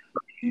a mhm, young.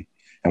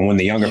 And when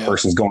the younger yeah,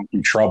 person's going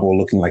through trouble,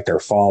 looking like they're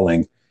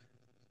falling,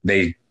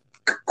 they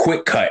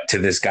quick cut to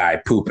this guy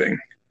pooping.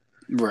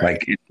 right,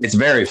 Like it's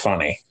very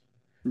funny.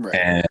 right,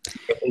 And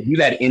if they do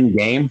that in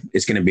game,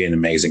 it's going to be an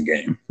amazing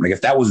game. Like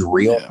if that was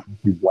real, yeah.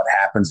 what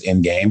happens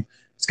in game,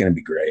 it's going to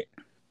be great.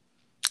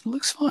 It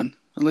looks fun.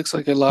 It looks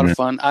like a lot of Mm.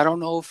 fun. I don't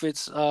know if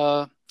it's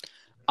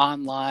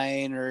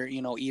online or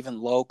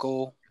even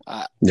local.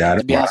 Yeah,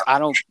 To be honest, I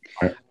no,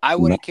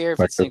 wouldn't care if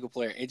it's single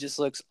player. It just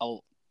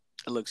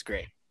it looks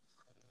great.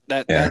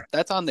 yeah.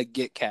 That's on the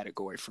get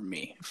category for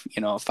me.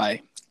 If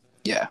I,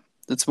 yeah,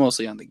 that's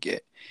mostly on the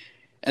get.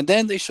 And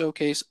then they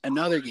showcase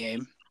another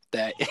game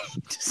that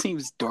just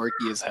seems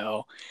dorky as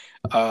hell,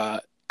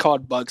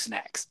 called Bug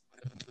Snacks.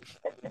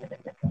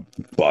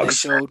 They Bugs,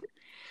 showed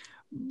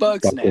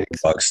Bug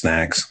Snacks. bug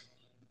snacks.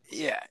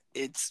 Yeah,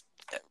 it's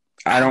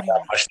I I don't don't have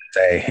even much to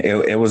say.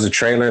 It was a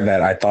trailer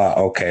that I thought,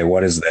 okay,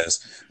 what is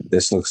this?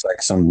 This looks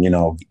like some,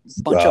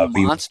 bunch of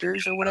V.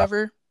 monsters or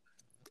whatever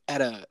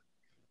at a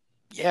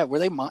yeah, were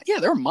they yeah,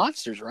 they're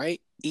monsters,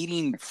 right?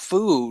 Eating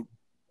food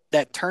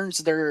that turns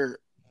their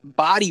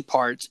body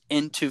parts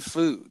into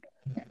food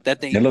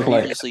that they It looked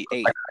like previously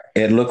ate.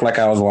 it looked like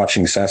I was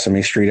watching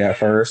Sesame Street at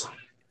first.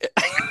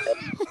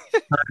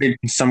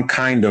 Some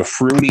kind of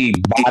fruity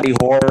body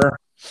horror,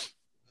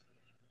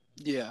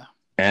 Yeah.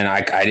 and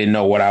I didn't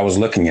know what I was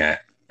looking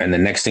at. And the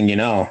next thing you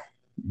know,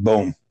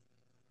 boom,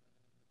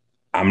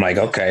 I'm like,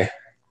 Yeah. okay,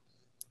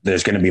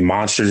 there's going to be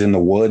monsters in the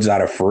woods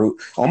out of fruit.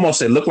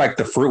 Almost, it looked like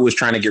the fruit was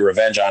trying to get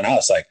revenge on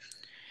us. Like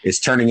it's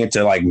turning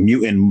into like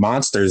mutant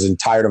monsters and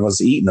tired of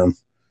us eating them.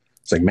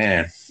 It's like,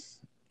 man,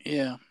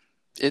 Yeah.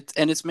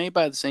 It's made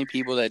by the same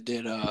people that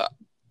did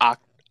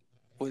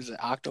what is it,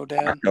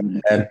 Octodad? I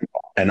think.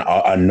 and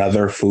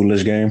another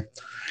foolish game.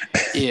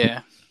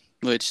 Yeah.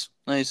 Which,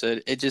 like I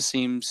said, it just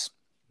seems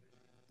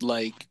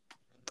like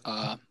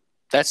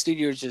that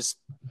studio is just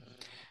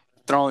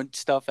throwing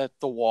stuff at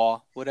the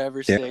wall, whatever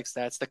Yeah. sticks.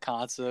 That's the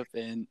concept,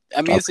 and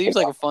I mean, it seems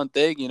like a fun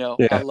thing. You know,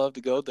 Yeah. I love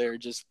to go there,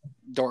 just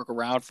dork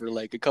around for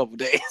like a couple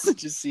days and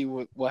just see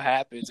what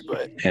happens.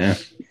 But Yeah,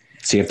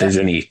 see if there's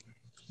any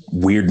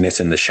weirdness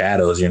in the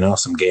shadows. You know,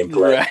 some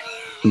gameplay, right,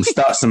 some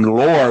stuff, some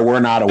lore we're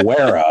not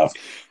aware of.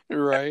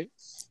 right.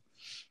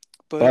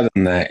 But Other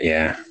than that,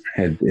 yeah,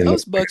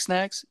 those bug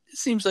snacks, it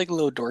seems like a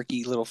little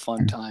dorky, little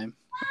fun time.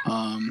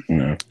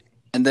 No.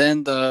 And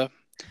then the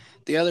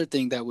other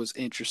thing that was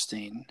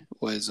interesting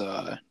was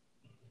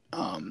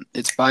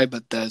it's by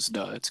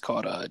Bethesda. It's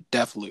called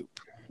Deathloop.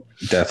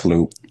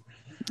 Deathloop.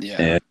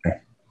 Yeah.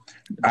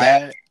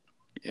 And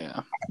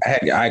yeah.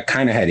 I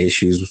kind of had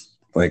issues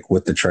like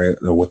with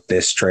with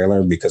this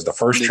trailer because the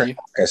first trailer,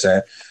 like I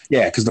said,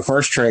 because the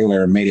first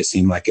trailer made it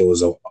seem like it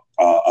was a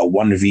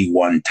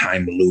 1v1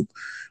 time loop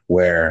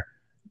where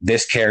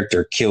this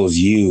character kills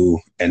you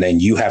and then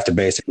you have to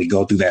basically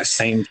go through that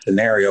same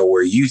scenario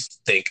where you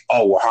think,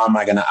 oh, well, how am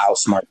I going to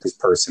outsmart this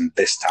person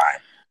this time?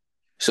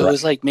 So it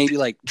was like maybe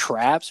like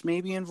traps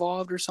maybe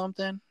involved or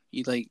something.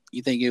 You think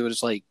it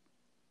was like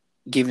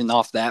giving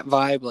off that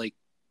vibe, like,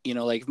 you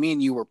know, like if me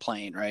and you were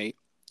playing, right,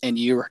 and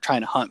you were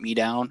trying to hunt me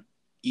down.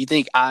 You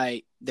think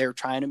they're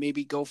trying to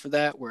maybe go for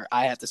that where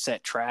I have to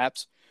set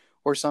traps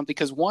or something?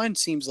 Because one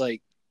seems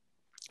like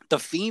the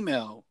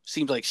female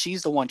seems like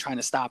she's the one trying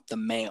to stop the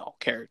male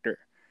character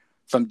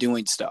from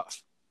doing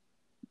stuff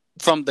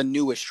from the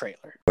newest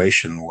trailer.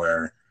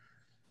 Where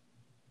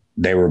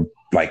they were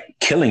like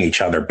killing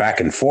each other back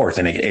and forth,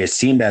 and it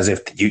seemed as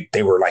if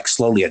they were like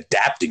slowly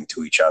adapting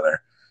to each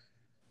other.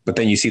 But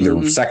then you see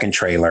the second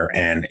trailer,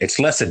 and it's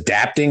less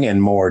adapting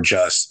and more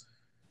just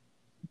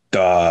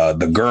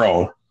the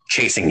girl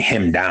chasing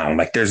him down.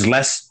 Like there's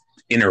less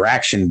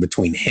interaction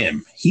between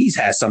him. He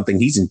has something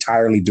he's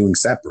entirely doing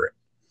separate.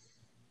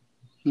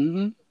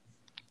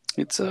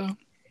 It's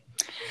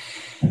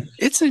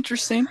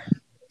interesting.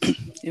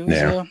 It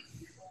was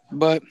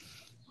but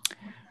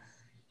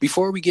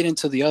before we get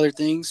into the other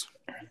things,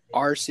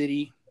 our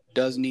city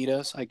does need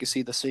us. I can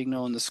see the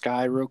signal in the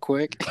sky real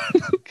quick.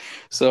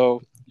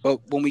 So,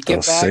 but when we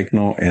get back,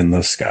 signal in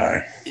the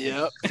sky.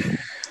 Yep.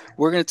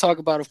 We're going to talk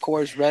about, of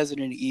course,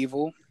 Resident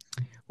Evil.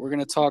 We're going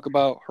to talk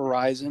about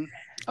Horizon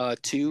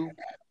 2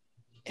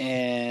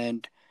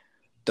 and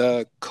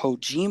the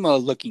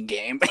Kojima looking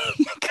game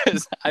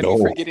because I'm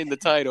forgetting the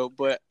title,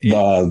 but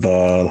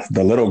the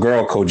little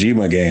girl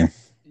Kojima game.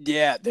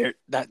 Yeah,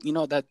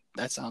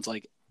 that sounds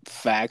like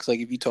facts. Like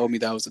if you told me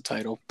that was the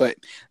title, but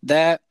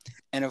that,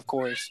 and of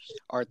course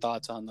our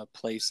thoughts on the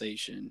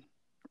PlayStation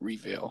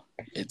reveal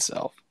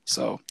itself.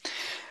 So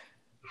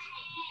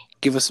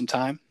give us some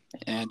time,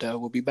 and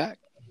we'll be back.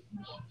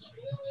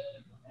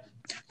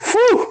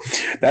 Whew,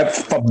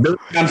 that's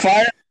on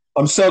fire.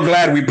 I'm so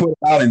glad we put it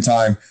out in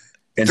time.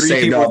 And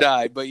 3 people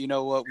died, but you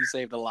know what? We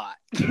saved a lot.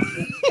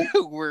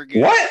 We're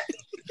good.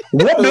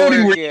 What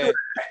building were you?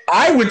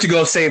 I went to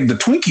go save the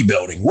Twinkie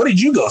building. What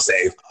did you go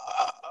save?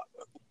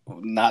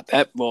 Not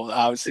that. Well,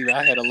 obviously,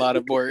 I had a lot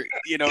of more,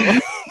 you know.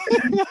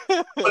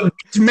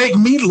 To make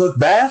me look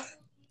bad,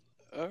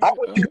 I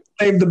went to go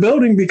save the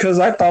building because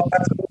I thought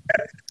that's.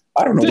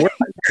 I don't know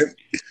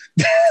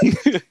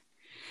where.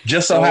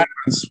 Just so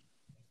happens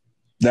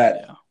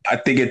that I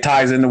think it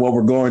ties into what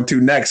we're going to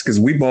next because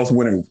we both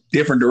went in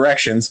different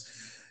directions.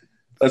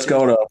 Let's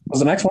go to what's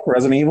the next one?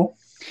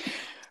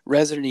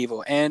 Resident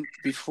Evil. And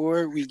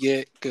before we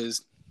get,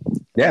 because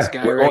this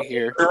guy right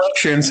here,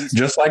 directions,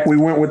 just like we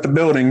went with the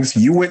buildings,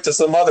 you went to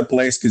some other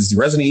place because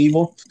Resident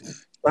Evil,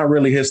 not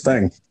really his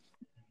thing.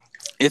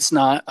 It's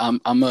not.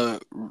 I'm a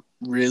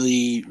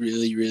really,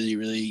 really, really,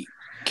 really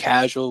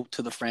casual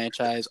to the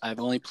franchise. I've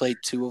only played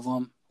 2 of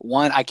them.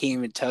 One, I can't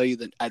even tell you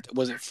that.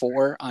 Was it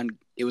 4 on?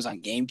 It was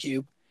on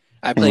GameCube.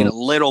 I played a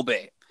little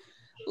bit,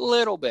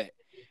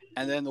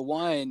 and then the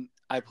one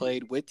I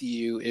played with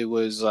you, it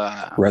was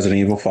Resident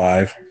Evil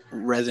 5.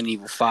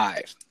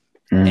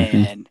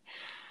 And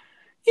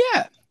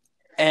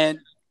and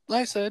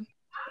like I said,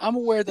 I'm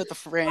aware that the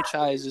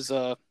franchise is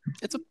I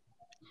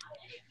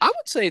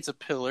would say it's a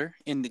pillar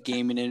in the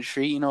gaming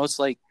industry. You know, it's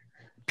like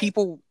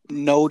people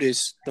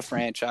notice the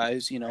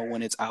franchise, you know,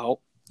 when it's out,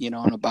 you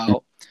know, and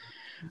about.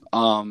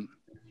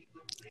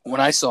 When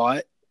I saw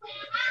it,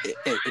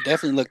 it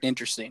definitely looked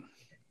interesting,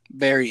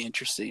 very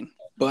interesting.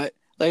 But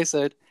like I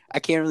said, I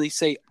can't really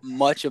say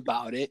much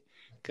about it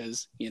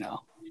because, you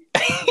know,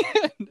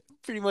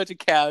 pretty much a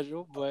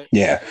casual. But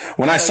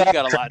when I saw, you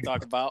got a lot to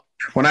talk about.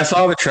 When I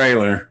saw the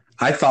trailer,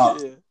 I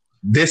thought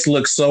this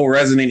looks so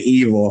Resident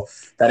Evil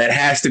that it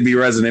has to be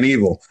Resident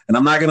Evil. And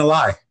I'm not gonna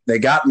lie, they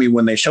got me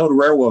when they showed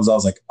werewolves. I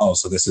was like, oh,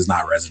 so this is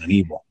not Resident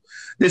Evil.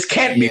 This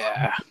can't be.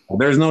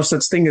 There's no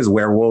such thing as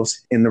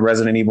werewolves in the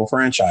Resident Evil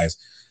franchise.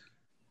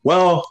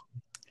 Well,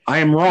 I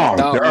am wrong.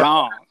 There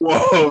are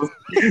werewolves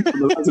in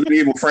the Resident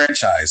Evil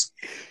franchise.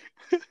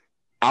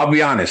 I'll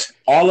be honest.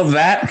 All of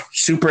that,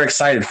 super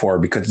excited for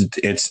because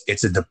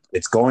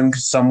it's going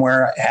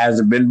somewhere it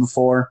hasn't been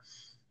before.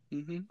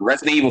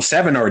 Resident Evil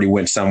 7 already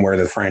went somewhere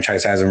the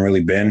franchise hasn't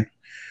really been,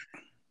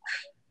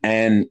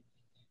 and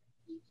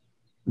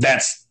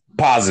that's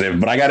positive,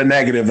 but I got a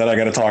negative that I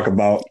got to talk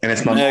about, and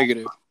it's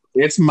negative.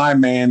 It's my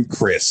man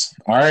Chris.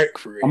 All right,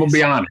 Chris. I'm gonna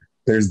be honest.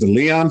 There's the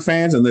Leon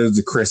fans and there's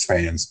the Chris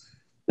fans.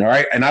 All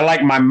right, and I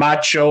like my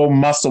macho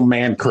muscle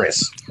man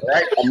Chris. All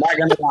right, I'm not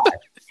gonna lie.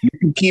 You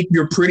can keep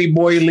your pretty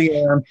boy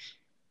Leon.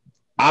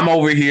 I'm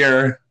over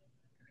here.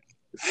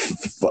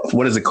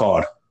 What is it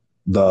called?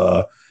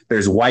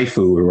 There's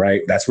waifu,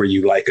 right? That's where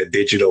you like a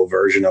digital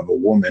version of a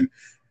woman.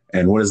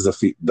 And what is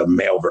the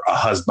male, a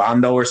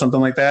husbando or something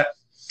like that?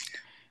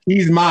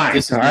 He's mine,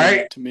 all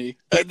right? To me.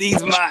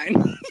 He's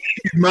mine.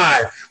 He's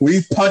mine. When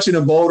he's punching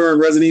a boulder in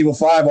Resident Evil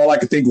 5, all I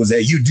could think was,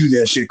 hey, you do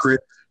that shit, Chris.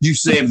 You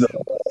save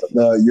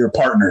your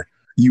partner,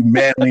 you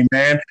manly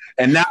man.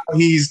 And now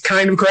he's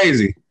kind of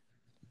crazy.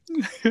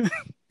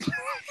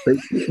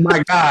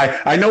 My guy,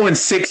 I know in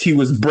 6 he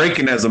was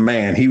breaking as a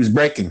man. He was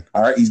breaking,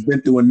 all right? He's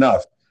been through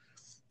enough.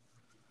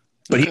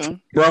 But he's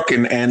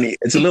broken, and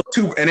it's a little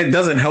too, and it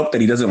doesn't help that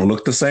he doesn't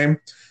look the same.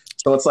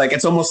 So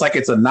it's almost like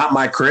it's a not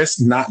my Chris,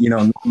 not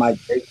my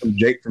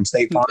Jake from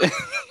State Farm.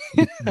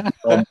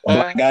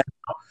 Black guy.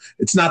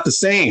 It's not the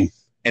same.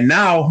 And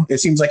now it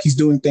seems like he's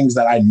doing things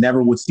that I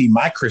never would see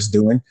my Chris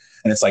doing.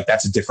 And it's like,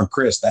 that's a different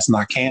Chris. That's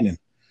not canon.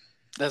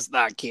 That's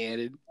not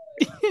canon.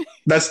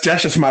 That's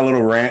just my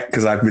little rant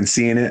because I've been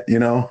seeing it,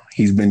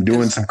 He's been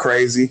doing some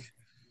crazy.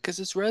 Because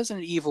it's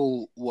Resident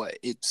Evil, what?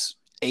 It's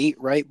 8,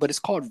 right? But it's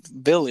called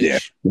Village. Yeah,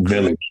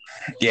 Village.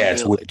 Yeah,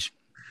 it's Village.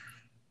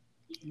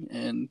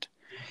 And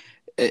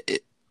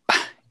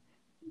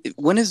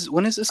when is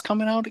this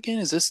coming out again?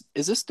 Is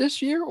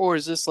this year, or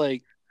is this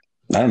like?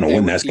 I don't know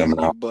when that's coming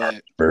out,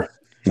 but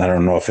I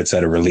don't know if it's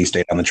at a release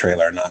date on the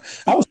trailer or not.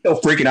 I was still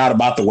freaking out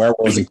about the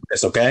werewolves and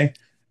Chris. Okay,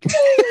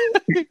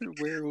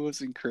 werewolves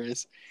and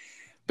Chris.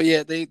 But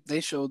yeah, they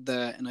showed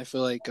that, and I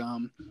feel like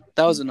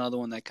that was another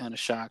one that kind of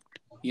shocked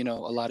a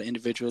lot of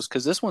individuals,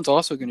 because this one's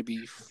also going to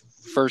be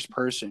first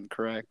person,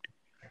 correct?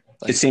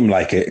 It seemed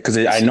like it, because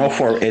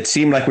it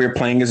seemed like we were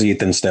playing as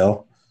Ethan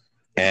still,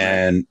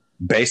 and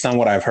based on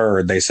what I've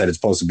heard, they said it's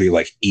supposed to be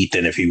like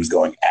Ethan if he was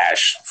going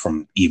Ash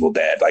from Evil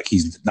Dead, like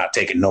he's not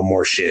taking no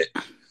more shit,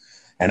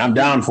 and I'm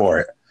down for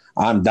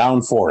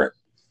it.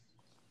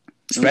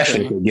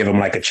 Especially if they give him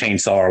like a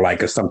chainsaw or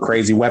like some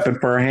crazy weapon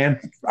for a hand.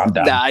 I'm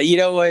down. Nah, you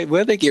know what?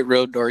 When they get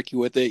real dorky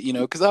with it,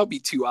 because that would be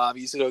too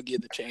obvious. They'll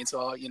get the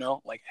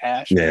chainsaw, like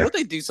Ash. Yeah. What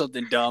they do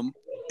something dumb,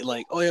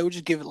 like, oh yeah, we'll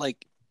just give it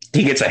like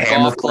he gets a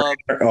hammer golf club.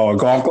 Oh, a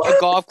golf club. A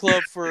golf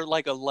club for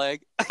like a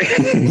leg.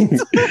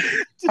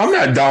 I'm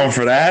not down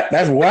for that.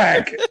 That's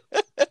whack.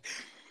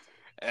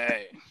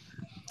 Hey,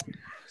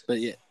 but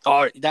yeah,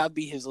 that would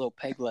be his little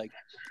peg leg.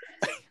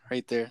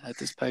 Right there at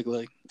this peg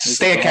leg.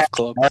 Stay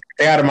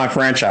out of my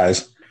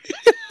franchise.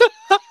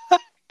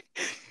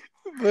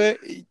 But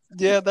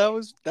yeah, that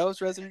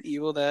was Resident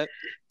Evil that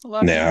a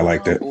lot of people I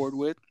liked were on it. board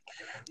with.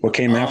 What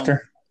came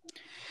after?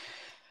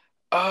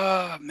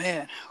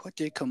 Man, what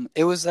did come?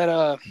 It was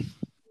that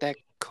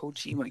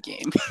Kojima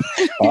game.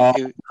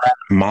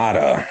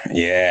 Mata.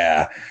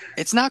 Yeah.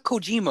 It's not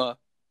Kojima.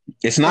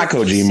 It's not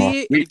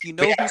Kojima. If you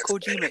know who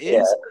Kojima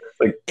is,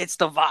 it's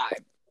the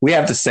vibe. We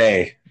have to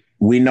say,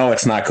 we know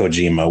it's not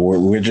Kojima.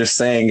 We're just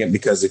saying it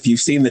because if you've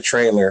seen the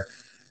trailer,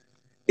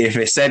 if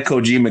it said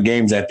Kojima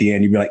Games at the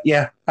end, you'd be like,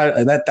 yeah,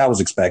 that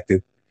was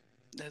expected.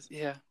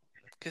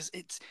 Because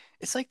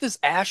it's like this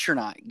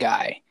astronaut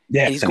guy.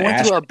 Yeah, and he's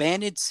going through an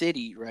abandoned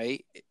city,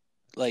 right?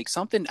 Like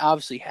something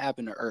obviously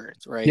happened to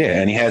Earth, right?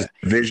 Yeah, and he has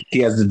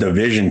the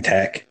division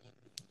tech.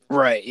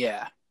 Right,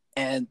 yeah.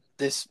 And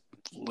this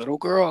little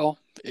girl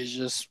is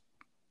just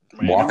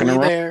walking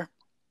around there.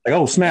 Like,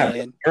 oh snap,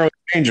 girl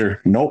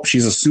danger. Nope,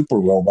 she's a super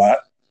robot.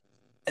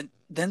 And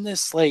then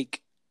this,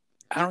 like,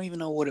 I don't even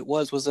know what it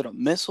was. Was it a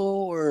missile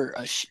or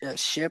a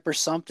ship or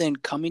something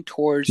coming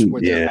towards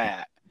where they're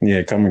at?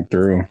 Yeah, coming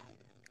through.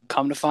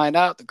 Come to find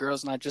out, the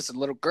girl's not just a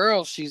little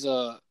girl. She's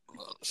a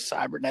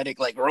cybernetic,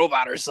 like,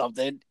 robot or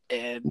something.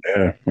 And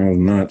yeah, that was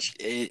nuts.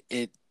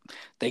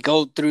 They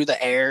go through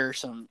the air,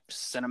 some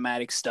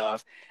cinematic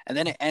stuff, and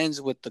then it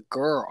ends with the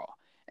girl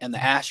and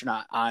the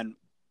astronaut on,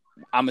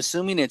 I'm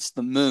assuming it's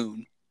the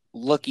moon,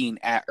 looking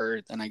at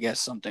Earth, and I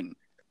guess something.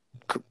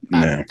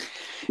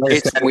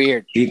 It's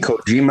weird.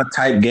 Kojima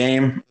type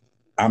game.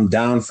 I'm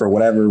down for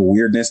whatever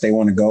weirdness they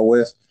want to go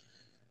with.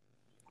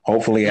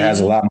 Hopefully, it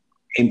has a lot more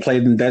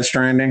gameplay than Death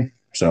Stranding.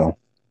 So,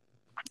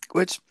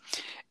 which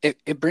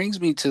it brings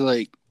me to,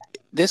 like,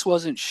 this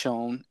wasn't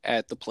shown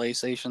at the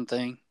PlayStation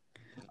thing,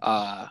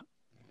 but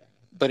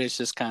it's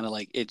just kind of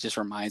like, it just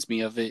reminds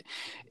me of it.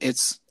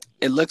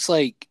 It looks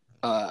like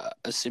a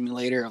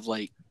simulator of,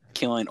 like,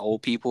 killing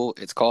old people.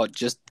 It's called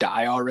Just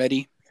Die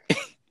Already.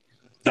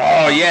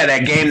 Oh yeah,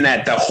 that game.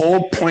 That the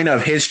whole point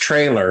of his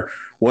trailer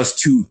was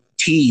to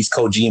tease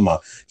Kojima.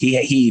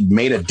 He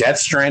made a Death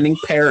Stranding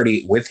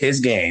parody with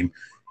his game.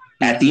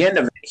 At the end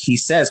of it, he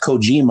says,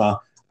 Kojima,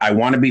 I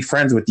want to be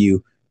friends with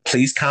you.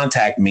 Please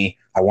contact me.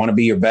 I want to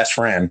be your best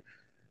friend.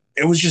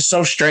 It was just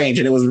so strange,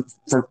 and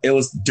it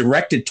was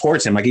directed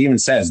towards him. Like, he even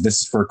says,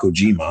 this is for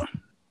Kojima.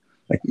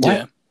 Like,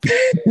 what?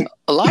 Yeah.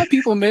 A lot of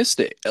people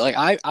missed it. Like,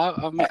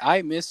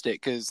 I missed it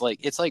because, like,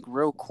 it's, like,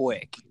 real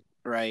quick.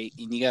 right?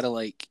 And you gotta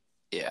like,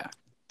 yeah.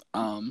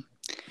 Um,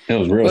 It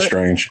was real but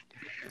strange.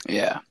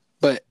 yeah,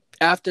 but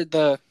after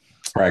the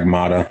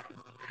Pragmata.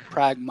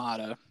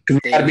 Pragmata, We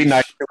gotta be they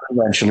nice to it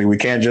eventually. We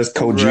can't just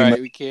Kojima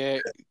right. We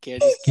can't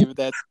just give it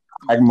that.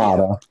 Yeah.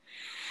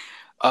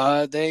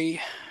 Pragmata.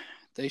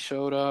 They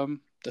showed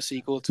the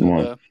sequel to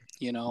One.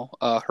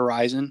 the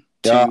Horizon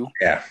Yeah, 2.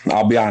 yeah.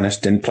 I'll be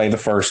honest. Didn't play the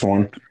first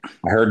one.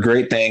 I heard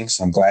great things.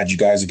 I'm glad you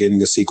guys are getting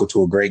the sequel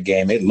to a great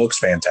game. It looks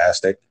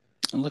fantastic.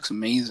 It looks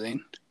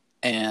amazing,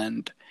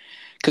 and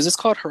because it's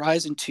called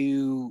Horizon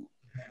 2,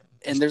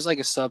 and there's like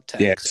a Yeah,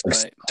 subtext, it's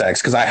but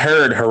text because I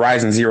heard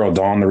Horizon Zero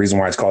Dawn. The reason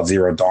why it's called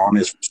Zero Dawn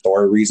is for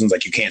story reasons.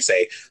 Like you can't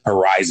say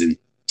Horizon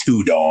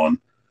Two Dawn,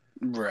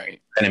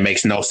 right. and it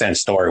makes no sense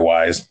story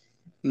wise.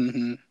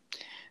 hmm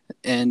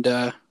And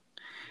yeah,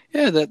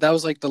 that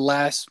was like the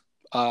last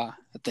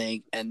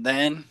thing, and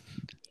then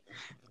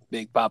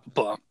Big Papa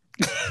Pump,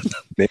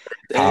 Big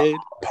Pop Dude,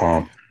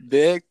 Pump.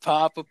 Big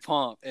Papa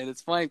Pump, and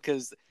it's funny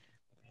because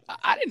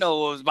I didn't know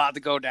what was about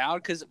to go down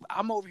because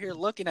I'm over here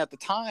looking at the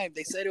time.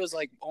 They said it was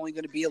like only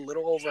going to be a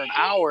little over an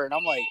hour, and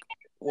I'm like,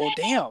 well,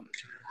 damn.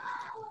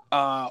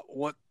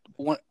 What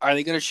are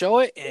they going to show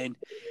it? And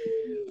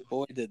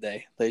boy, did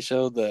they! They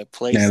showed the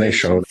Yeah, they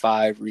showed PlayStation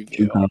 5 two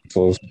reveal,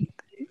 consoles.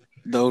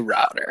 the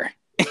router.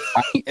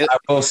 I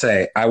will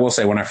say,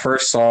 when I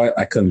first saw it,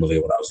 I couldn't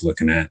believe what I was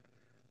looking at.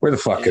 Where the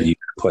fuck could Yeah. you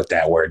put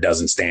that where it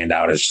doesn't stand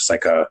out? It's just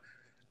like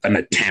an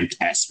attempt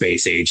at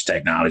space age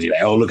technology.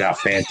 Like, oh, look how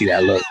fancy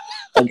that looks.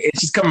 Like,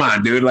 it's just, come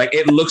on, dude. Like,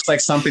 it looks like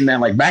something that,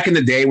 like, back in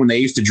the day when they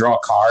used to draw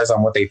cars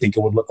on what they think it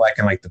would look like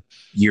in like the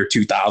year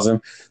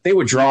 2000, they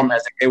would draw them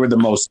as if they were the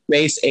most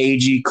space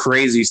agey,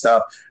 crazy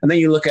stuff. And then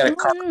you look at a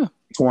car yeah.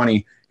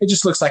 20, it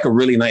just looks like a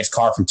really nice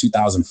car from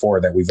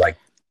 2004 that we've like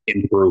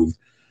improved.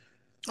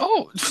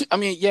 Oh, I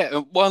mean, yeah.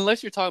 Well,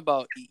 unless you're talking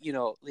about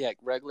like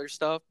regular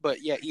stuff,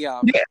 but yeah,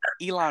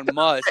 Elon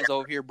Musk is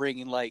over here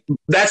bringing like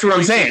That's what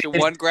I'm saying. PlayStation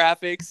 1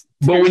 graphics.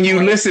 But when you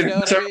Turbo, listen know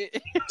what I mean?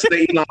 to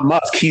the Elon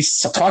Musk, he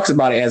talks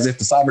about it as if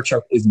the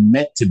Cybertruck is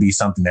meant to be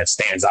something that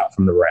stands out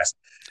from the rest.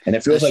 And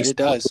it feels like it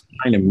does.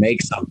 trying to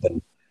make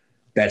something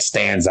that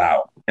stands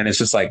out. And it's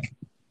just like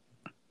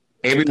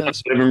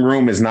everyone's living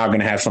room is now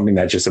going to have something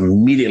that just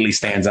immediately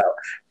stands out.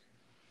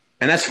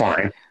 And that's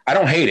fine. I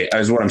don't hate it,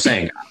 is what I'm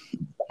saying.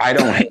 I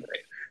don't hate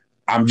it.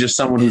 I'm just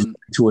someone who's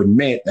to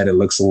admit that it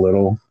looks a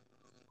little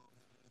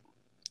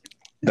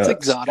it's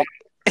exotic.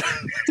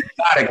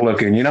 Exotic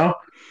looking, you know?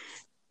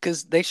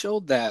 Because they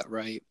showed that,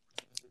 right?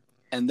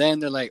 And then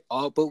they're like,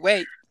 oh, but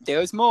wait,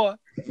 there's more.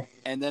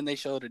 And then they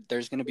showed that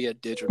there's going to be a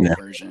digital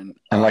version.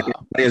 And like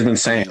everybody has been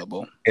saying,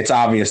 it's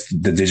obvious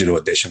the digital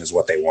edition is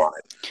what they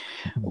wanted.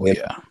 Oh,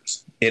 yeah.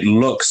 It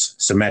looks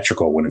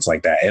symmetrical when it's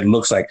like that. It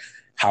looks like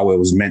how it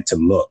was meant to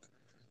look.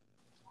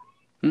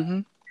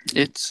 Mm-hmm.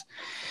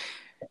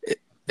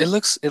 It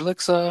looks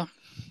interesting.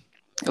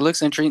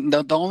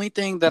 The only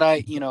thing that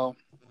I,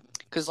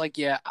 because like,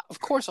 yeah, of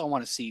course I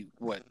want to see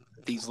what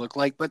these look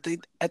like, but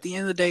at the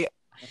end of the day,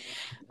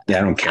 yeah,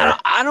 I don't care.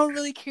 I don't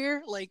really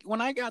care. Like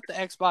when I got the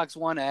Xbox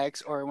One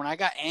X or when I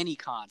got any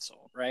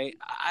console, right?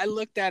 I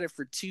looked at it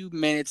for 2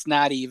 minutes,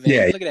 not even.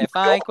 Yeah, look at that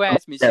fine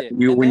craftsmanship.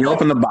 When you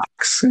open the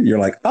box, you're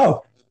like,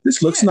 oh,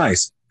 this looks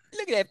nice.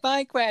 Look at that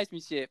fine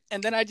craftsmanship.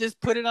 And then I just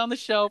put it on the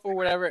shelf or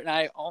whatever. And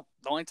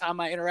the only time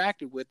I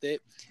interacted with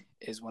it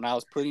is when I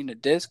was putting a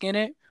disc in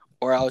it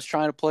or I was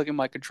trying to plug in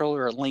my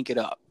controller or link it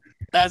up.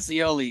 That's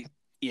the only,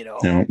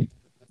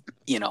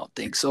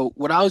 thing. So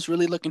what I was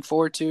really looking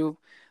forward to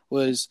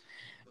was,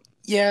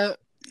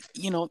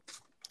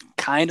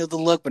 kind of the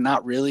look, but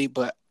not really.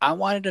 But I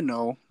wanted to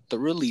know the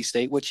release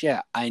date, which,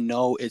 I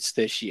know it's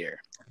this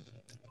year.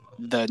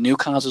 The new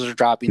consoles are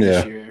dropping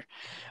this year,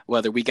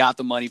 whether we got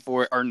the money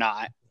for it or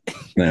not.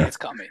 Yeah. It's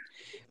coming.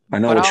 I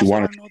know what you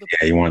want.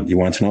 You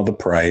want to know the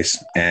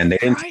price, and they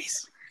didn't.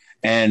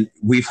 And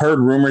we've heard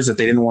rumors that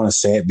they didn't want to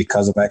say it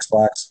because of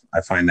Xbox.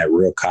 I find that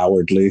real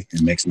cowardly.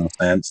 It makes no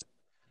sense.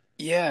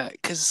 Yeah,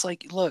 because it's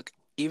like, look,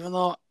 even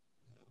though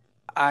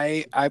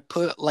I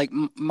put like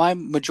my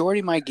majority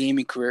of my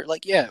gaming career,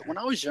 like when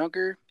I was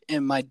younger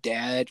and my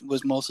dad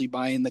was mostly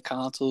buying the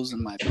consoles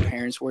and my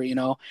parents were,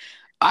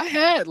 I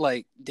had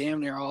like damn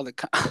near all the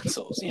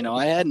consoles.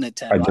 I had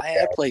Nintendo, I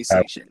had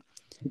PlayStation.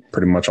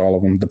 Pretty much all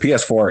of them. The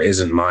PS4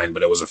 isn't mine,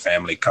 but it was a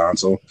family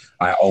console.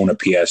 I own a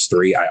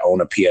PS3. I own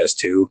a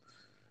PS2.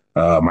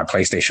 My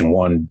PlayStation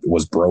 1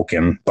 was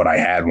broken, but I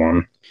had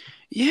one.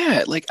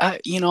 Yeah, like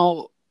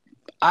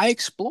I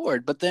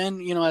explored, but then,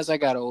 as I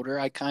got older,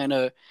 I kind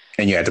of...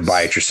 And you had to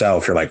buy it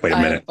yourself. You're like, wait a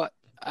minute. But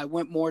I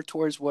went more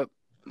towards what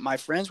my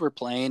friends were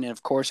playing, and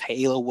of course,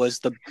 Halo was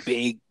the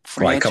big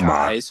franchise. Like, come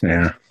on.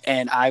 Yeah.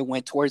 And I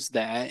went towards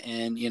that,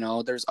 and,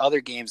 there's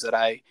other games that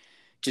I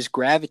just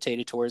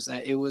gravitated towards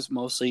that. It was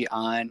mostly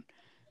on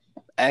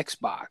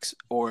Xbox,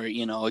 or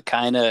it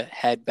kind of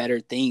had better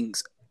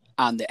things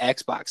on the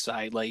Xbox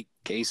side, like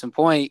case in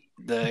point,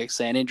 the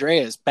San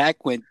Andreas,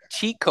 back when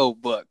cheat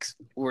code books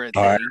were a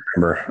thing.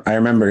 I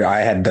remember I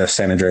had the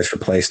San Andreas for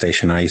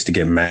PlayStation. I used to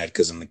get mad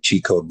because in the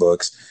cheat code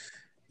books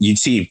you'd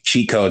see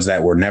cheat codes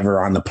that were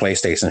never on the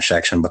PlayStation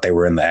section, but they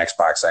were in the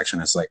Xbox section.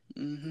 It's like,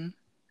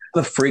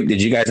 the freak did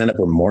you guys end up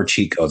with more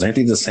cheat codes? Aren't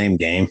these the same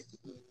game?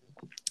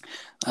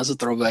 That's a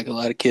throwback. A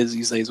lot of kids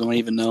these days won't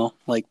even know.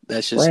 Like,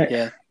 that's just,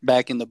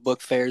 back in the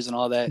book fairs and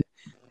all that,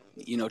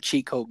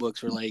 cheat code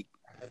books were like,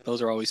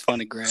 those are always fun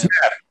to grab.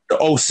 Yeah,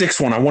 the 06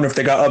 one. I wonder if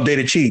they got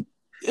updated cheat.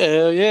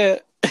 Hell yeah.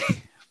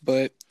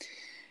 But,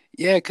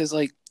 yeah, because,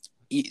 like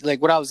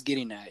what I was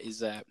getting at is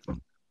that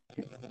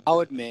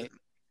I'll admit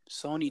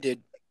Sony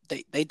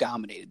they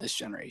dominated this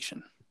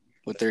generation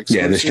with their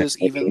exclusives,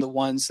 even the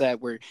ones that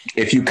were.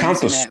 If you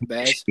count the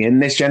Switch in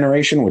this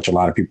generation, which a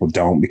lot of people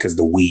don't, because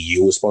the Wii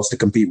U was supposed to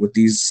compete with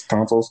these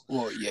consoles.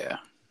 Well, yeah,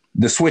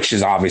 the Switch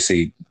is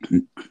obviously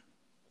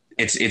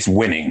it's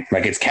winning.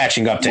 Like, it's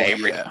catching up to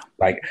everything. Yeah.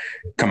 Like,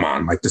 come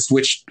on, like the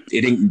Switch,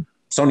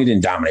 Sony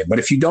didn't dominate, but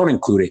if you don't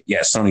include it,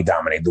 yes, Sony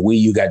dominated. The Wii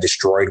U got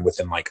destroyed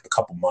within like a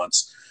couple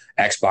months.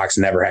 Xbox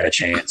never had a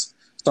chance.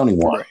 Sony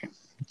won. Right.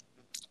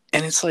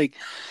 And it's like,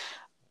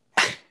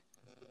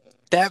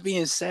 that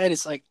being said,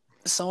 it's like,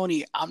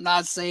 Sony, I'm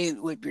not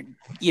saying whip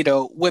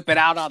it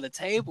out on the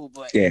table,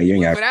 but yeah, you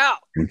ain't got it out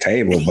on the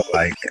table, but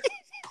like,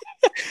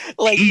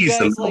 like you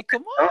guys, like,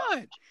 come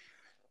on,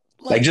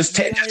 like just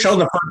show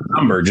the first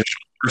number. Just show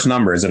the first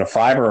number. Is it a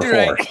 5 or a 4?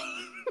 Right.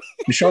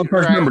 Just show the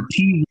first number.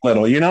 Tease a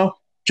little,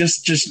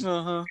 just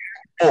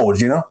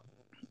old,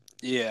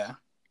 Yeah,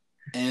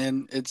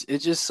 and it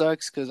just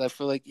sucks because I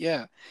feel like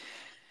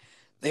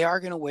they are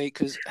gonna wait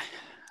because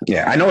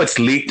I know it's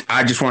leaked.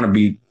 I just want to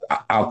be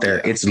out there.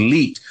 It's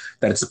leaked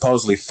that it's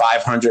supposedly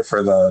 $500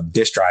 for the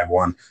disk drive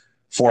one,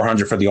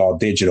 $400 for the all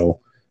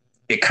digital.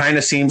 It kind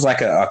of seems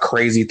like a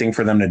crazy thing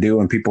for them to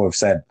do. And people have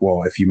said,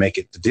 well, if you make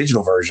it the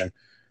digital version,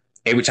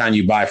 every time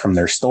you buy from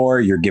their store,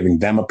 you're giving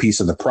them a piece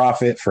of the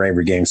profit for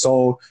every game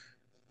sold.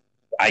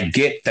 I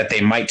get that they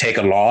might take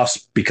a loss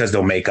because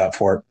they'll make up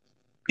for it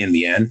in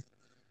the end.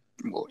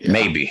 Well,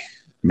 maybe.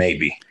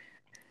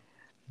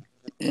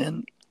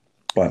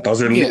 But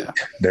those are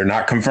leaked. They're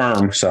not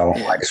confirmed, so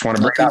I just want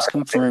to bring nothing's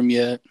confirmed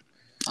yet.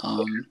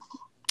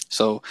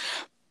 So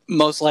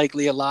most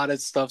likely a lot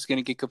of stuff's going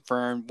to get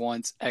confirmed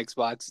once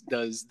Xbox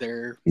does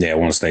their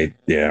once they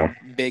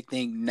big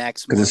thing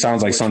next. Because it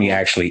sounds like Sony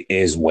actually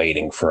is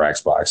waiting for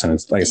Xbox, and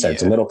it's like I said,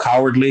 it's a little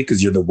cowardly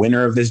because you're the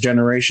winner of this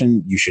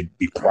generation. You should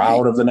be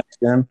proud of the next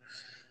gen.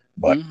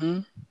 But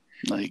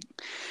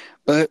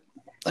but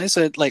like I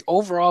said, like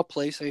overall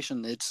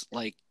PlayStation, it's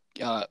like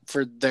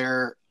for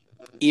their.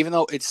 Even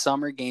though it's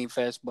Summer Game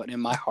Fest, but in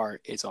my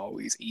heart, it's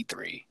always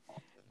E3.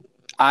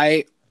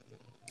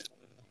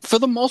 For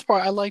the most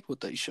part, I liked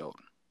what they showed.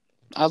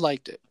 I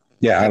liked it.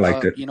 Yeah, I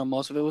liked it.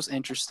 Most of it was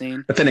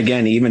interesting. But then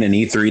again, even in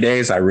E3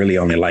 days, I really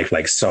only liked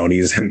like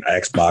Sony's and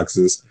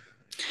Xbox's.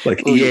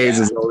 Like EA's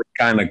is always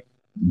kind of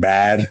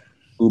bad.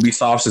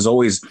 Ubisoft's is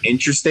always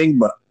interesting,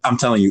 but I'm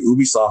telling you,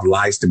 Ubisoft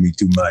lies to me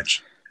too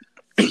much.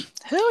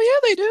 Hell yeah,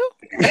 they do.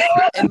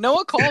 And no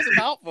one calls them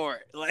out for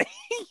it. Like,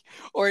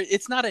 or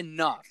it's not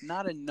enough.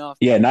 Not enough.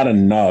 Yeah, not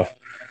enough.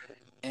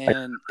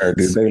 And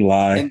they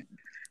lie.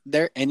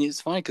 And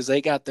it's funny because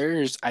they got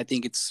theirs. I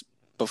think it's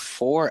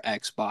before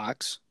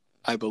Xbox,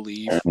 I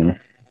believe.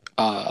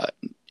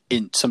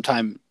 In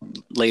sometime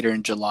later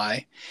in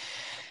July.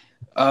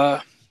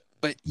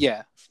 But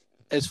yeah,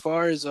 as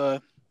far as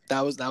that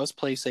was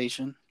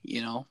PlayStation,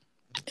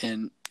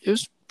 and it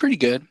was pretty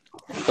good.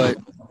 But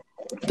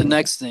the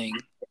next thing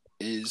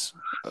is,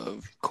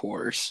 of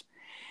course,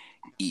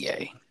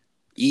 EA.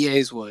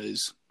 EA's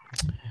was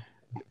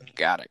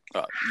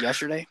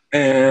yesterday.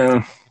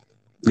 Yeah.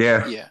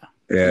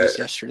 It was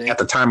yesterday. At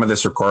the time of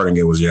this recording,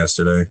 it was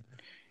yesterday.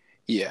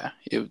 Yeah,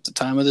 it was the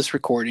time of this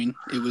recording.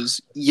 It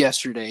was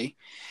yesterday,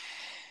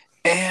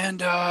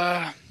 and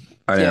I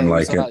didn't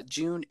like it.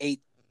 June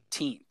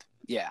 18th.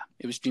 Yeah,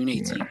 it was June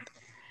 18th.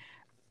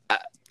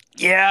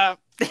 Yeah.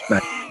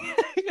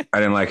 I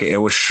didn't like it. It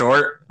was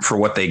short for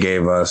what they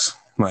gave us.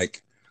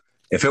 Like,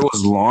 if it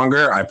was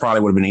longer, I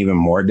probably would have been even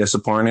more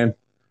disappointed.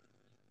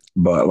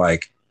 But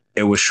like,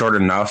 it was short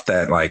enough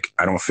that like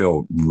I don't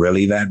feel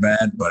really that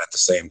bad. But at the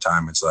same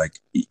time, it's like,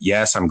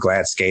 yes, I'm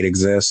glad Skate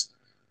exists.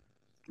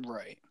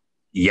 Right.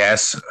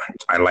 Yes,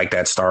 I like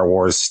that Star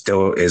Wars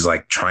still is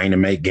like trying to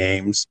make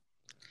games.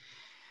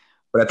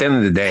 But at the end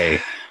of the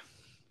day,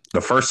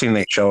 the first thing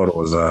they showed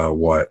was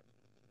what?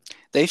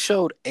 They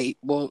showed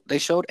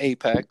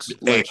Apex.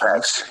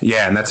 Apex,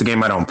 yeah, and that's a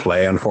game I don't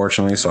play,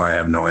 unfortunately, so I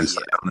have no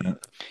insight on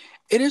it.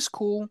 It is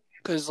cool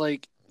because,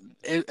 like,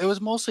 it was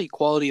mostly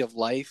quality of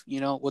life,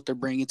 what they're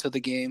bringing to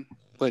the game.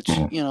 Which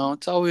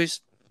it's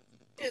always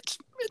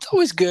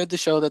good to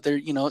show that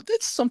they're,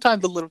 it's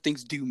sometimes the little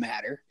things do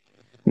matter.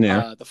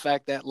 Yeah, the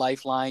fact that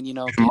Lifeline,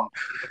 can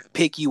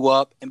pick you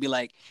up and be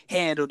like,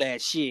 handle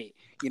that shit.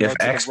 To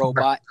the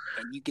robot,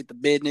 and you get the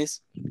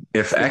business.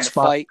 If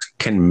Xbox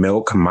can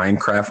milk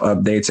Minecraft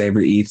updates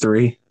every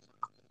E3,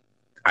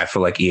 I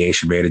feel like EA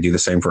should be able to do the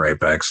same for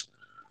Apex.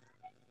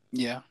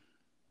 Yeah.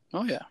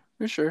 Oh yeah,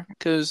 for sure.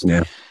 Because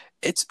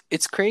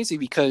it's crazy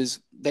because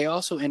they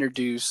also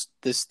introduced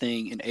this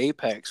thing in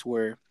Apex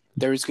where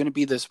there's going to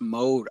be this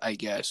mode, I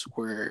guess,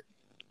 where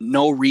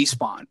no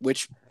respawn.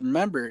 Which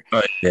remember,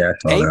 yeah,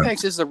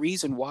 Apex is the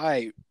reason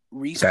why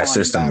respawn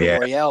system, in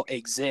Battle Royale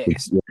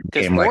exists,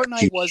 because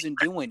Fortnite wasn't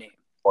doing it.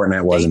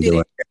 Fortnite wasn't doing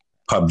it.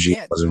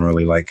 PUBG wasn't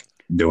really like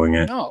doing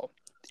it. No,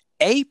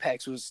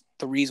 Apex was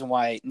the reason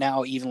why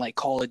now even like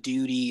Call of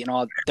Duty and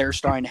all, they're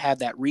starting to have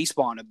that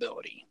respawn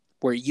ability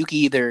where you can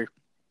either,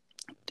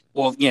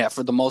 well, yeah,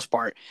 for the most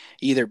part,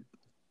 either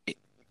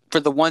for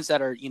the ones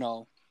that are, you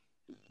know,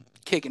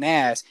 kicking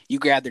ass, you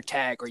grab their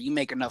tag, or you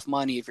make enough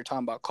money if you're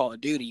talking about Call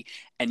of Duty,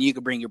 and you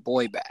can bring your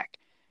boy back,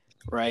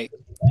 right?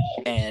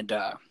 And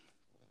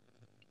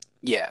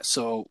yeah,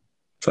 so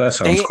that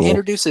sounds cool. They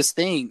introduced this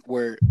thing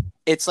where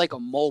it's like a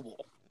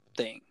mobile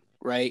thing,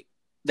 right?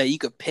 That you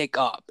could pick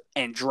up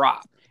and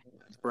drop,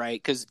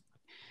 right?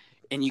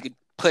 And you could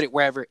put it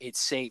wherever it's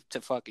safe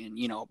to fucking,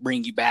 you know,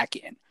 bring you back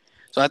in.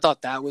 So I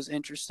thought that was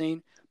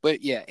interesting.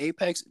 But yeah,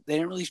 Apex, they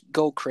didn't really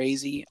go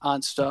crazy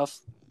on stuff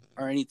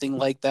or anything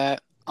like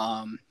that.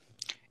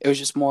 It was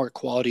just more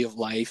quality of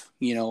life,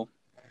 you know,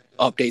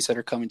 updates that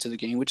are coming to the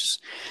game, which is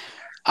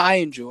I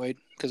enjoyed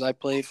because I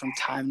played from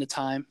time to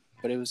time,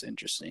 but it was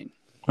interesting.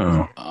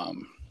 Oh.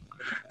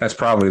 That's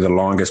probably the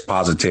longest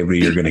positivity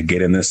you're going to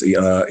get in this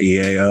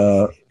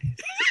EA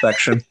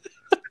section.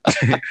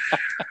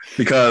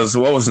 Because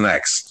what was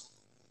next?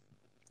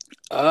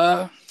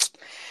 God,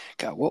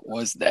 what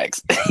was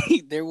next?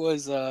 There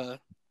was The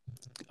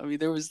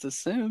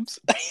Sims.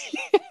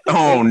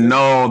 Oh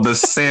no, The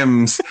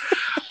Sims.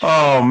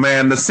 Oh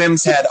man, The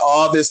Sims had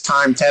all this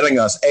time telling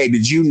us, hey,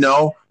 did you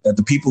know that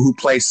the people who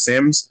play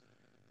Sims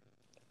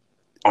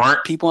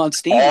aren't people on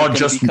Steam all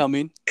just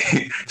coming?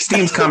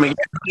 Steam's coming.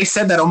 They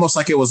said that almost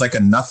like it was like a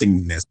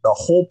nothingness. The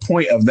whole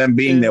point of them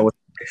being there was,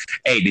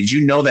 hey, did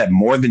you know that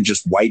more than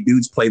just white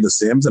dudes play The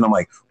Sims? And I'm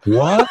like,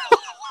 what?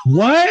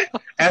 What?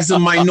 As a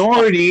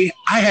minority,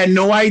 I had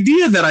no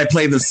idea that I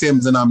play The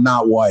Sims and I'm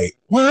not white.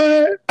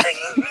 What?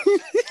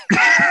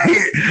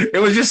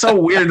 It was just so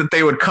weird that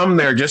they would come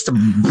there just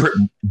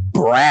to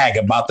brag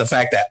about the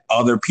fact that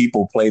other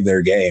people play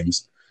their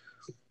games.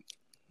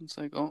 It's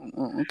like, oh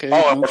okay.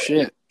 Oh,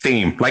 shit.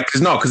 Steam.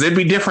 Because it'd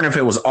be different if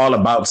it was all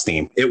about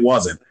Steam. It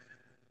wasn't.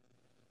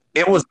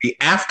 It was the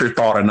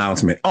afterthought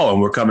announcement. Oh,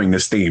 and we're coming to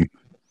Steam.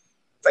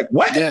 Like,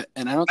 what? Yeah,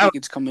 and I don't think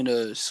it's coming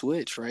to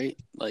Switch, right?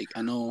 Like,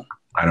 I don't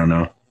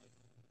know.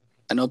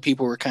 I know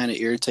people were kind of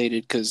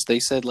irritated because they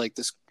said, like,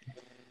 this,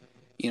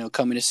 you know,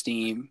 coming to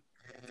Steam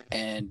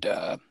and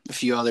a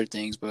few other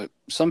things. But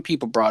some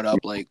people brought up,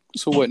 like,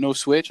 so what, no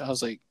Switch? I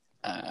was like,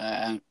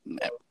 that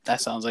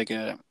sounds like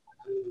a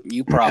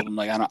you problem.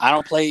 Like, I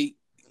don't play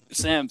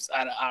Sims.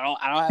 I don't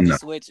have a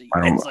Switch.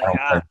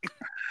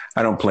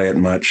 I don't play it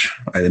much.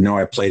 I know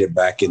I played it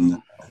back in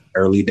the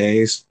early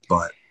days,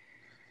 but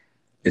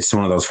it's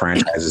one of those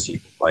franchises you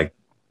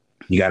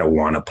got to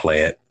want to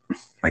play it.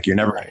 Like, you're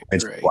never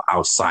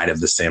outside of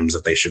The Sims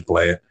that they should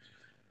play it.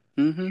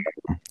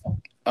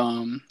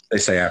 Mm-hmm. They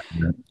say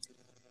after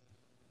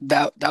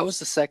that was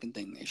the second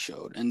thing they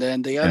showed, and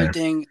then the other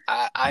thing,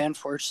 I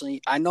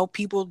unfortunately I know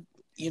people,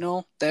 you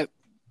know, that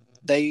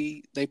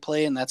they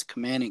play, and that's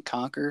Command and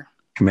Conquer.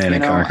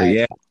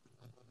 Yeah.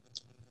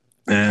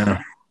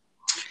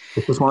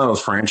 It's just one of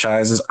those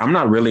franchises. I'm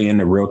not really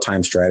into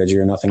real-time strategy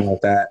or nothing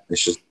like that.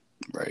 It's just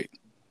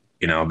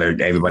you know,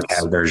 everybody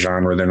has their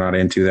genre they're not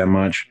into that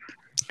much.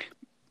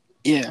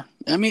 Yeah,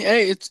 I mean,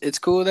 hey, it's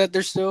cool that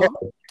they're still.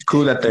 It's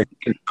cool that they're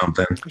doing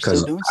something,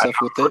 because doing stuff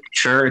with it.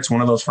 Sure, it's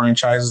one of those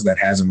franchises that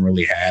hasn't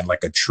really had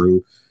like a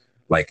true,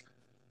 like,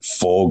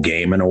 full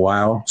game in a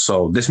while.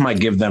 So this might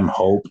give them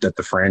hope that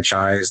the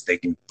franchise, they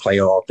can play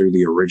all through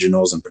the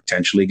originals and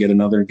potentially get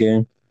another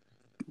game.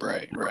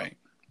 Right.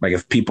 Like,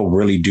 if people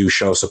really do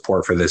show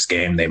support for this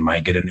game, they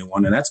might get a new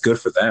one, and that's good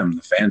for them,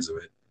 the fans of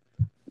it.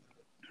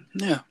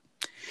 Yeah,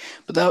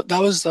 but that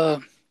was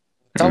the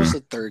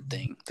third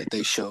thing that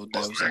they showed.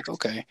 That was like,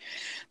 okay.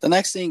 The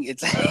next thing,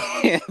 it's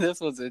this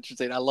was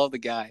interesting. I love the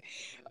guy.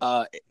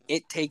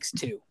 It Takes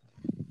Two.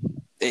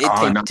 It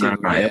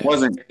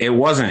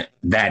wasn't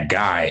that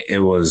guy. It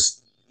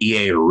was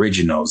EA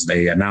Originals.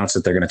 They announced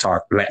that they're going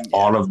to let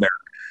all of their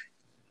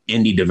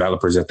indie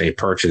developers that they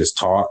purchased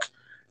talk.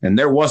 And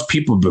there was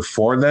people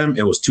before them.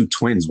 It was two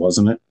twins,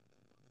 wasn't it?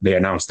 They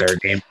announced their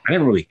game. I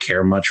didn't really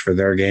care much for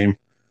their game.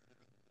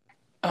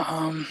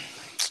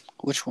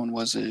 Which one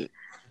was it?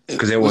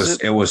 Because it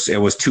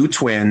was two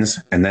twins,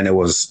 and then it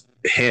was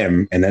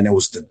him, and then it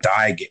was the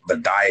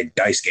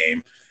dice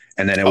game,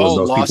 and then it was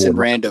those Lost and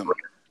Random.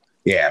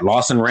 Yeah,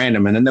 Lost and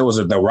Random, and then there was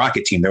the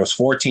Rocket Team. There was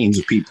 4 teams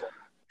of people.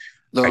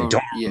 I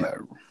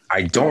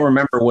don't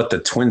remember what the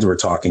twins were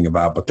talking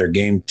about, but their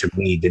game to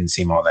me didn't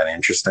seem all that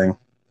interesting.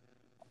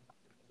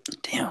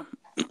 Damn,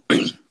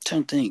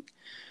 trying to think.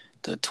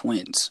 The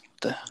twins.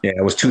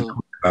 It was 2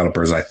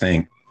 developers, I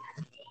think.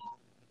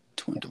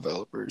 Twin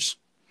developers.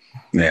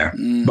 Yeah,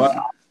 but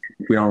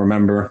we don't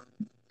remember.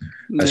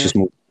 Let's just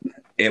move.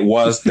 It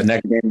was the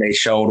next game they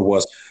showed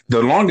was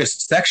the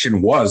longest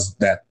section was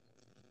that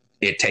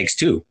It Takes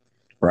Two,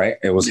 right?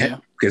 It was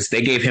him, because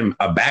they gave him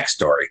a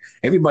backstory.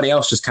 Everybody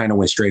else just kind of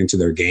went straight into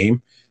their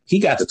game. He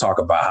got to talk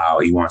about how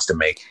he wants to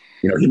make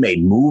He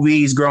made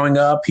movies growing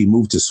up. He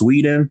moved to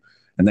Sweden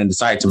and then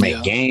decided to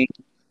make games.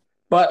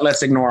 But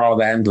let's ignore all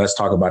that and let's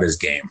talk about his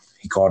game.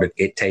 He called it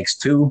It Takes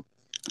Two.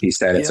 He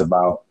said it's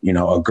about,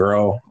 a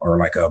girl or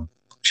like a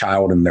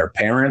child and their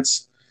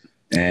parents,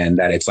 and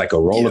that it's like a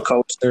roller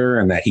coaster,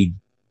 and that he,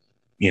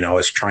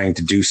 is trying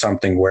to do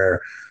something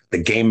where the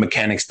game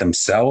mechanics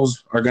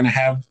themselves are going to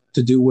have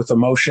to do with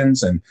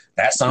emotions. And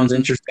that sounds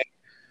interesting.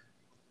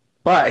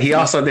 But he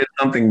also did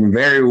something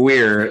very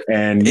weird,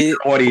 and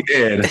what he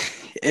did.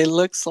 It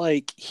looks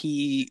like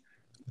he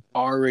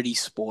already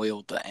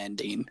spoiled the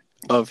ending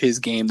of his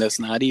game that's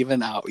not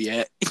even out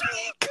yet.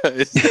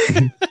 Because,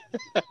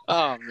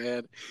 oh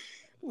man,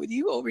 with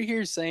you over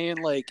here saying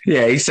like,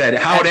 he said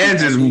how it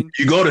ends is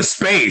you go to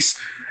space,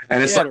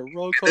 and it's like a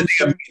roller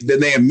coaster. Then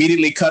they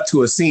immediately cut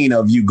to a scene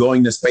of you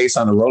going to space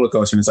on a roller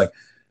coaster, and it's like,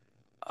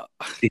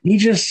 did he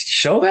just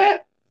show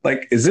that?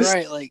 Like, is this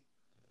right?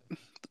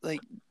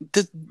 Like,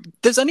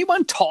 does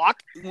anyone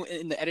talk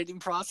in the editing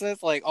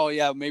process? Like, oh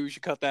yeah, maybe we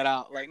should cut that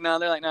out. Like, no,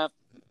 they're like, no,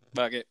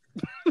 bug it.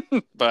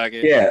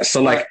 Yeah,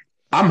 so like,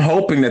 I'm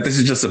hoping that this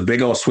is just a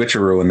big old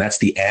switcheroo and that's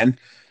the end,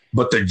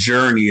 but the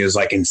journey is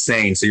like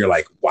insane. So you're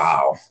like,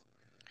 wow.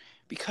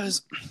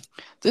 Because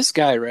this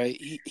guy, right?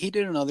 He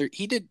did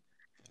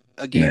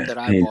a game that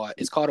I bought.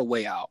 It's called A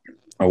Way Out.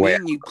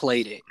 When you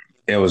played it,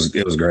 it was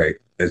great.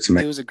 It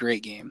was a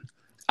great game.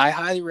 I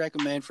highly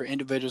recommend for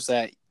individuals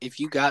that if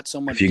you got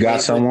someone,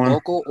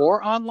 local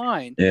or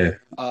online,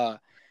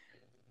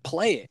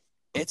 play it.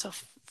 It's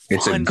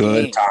a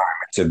good game. Time.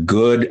 It's a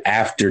good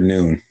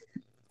afternoon.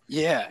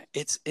 Yeah,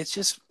 it's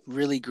just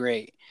really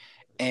great,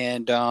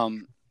 and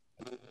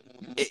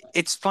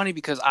it's funny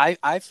because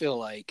I feel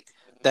like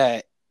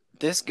that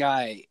this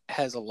guy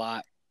has a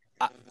lot.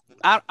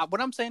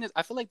 What I'm saying is,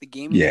 I feel like the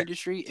gaming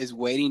industry is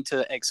waiting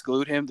to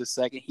exclude him the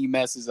second he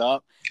messes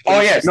up.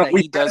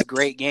 He does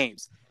great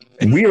games.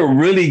 We are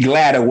really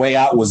glad A Way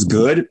Out was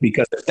good,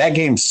 because if that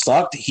game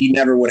sucked, he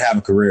never would have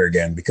a career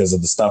again because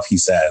of the stuff he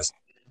says.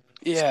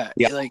 Yeah,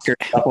 like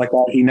stuff like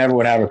that, he never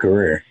would have a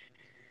career.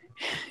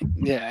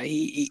 Yeah,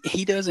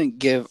 he doesn't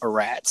give a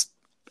rat's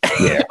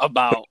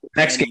about.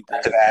 Next game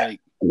after that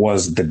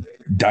was the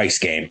dice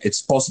game. It's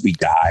supposed to be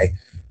die.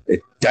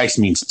 Dice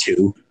means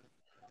two.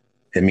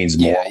 It means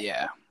more.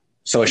 Yeah.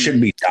 So it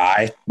should be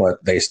die,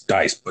 but they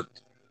dice. But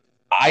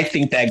I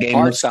think that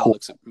game looks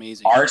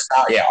amazing.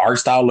 Art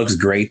style looks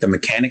great. The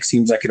mechanic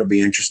seems like it'll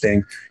be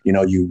interesting.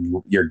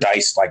 Your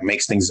dice like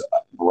makes things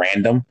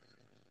random,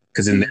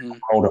 because in the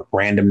world of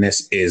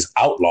randomness is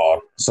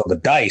outlawed. So the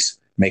dice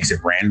makes it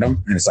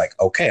random, and it's like,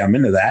 okay, I'm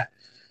into that.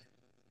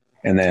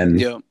 And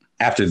then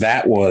after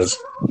that was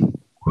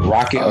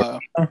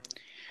Rocket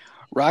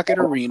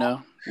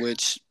Arena,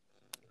 which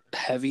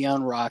heavy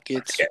on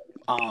rockets.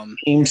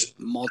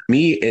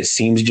 It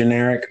seems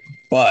generic,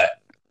 but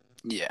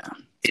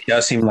it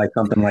does seem like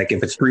something like,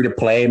 if it's free to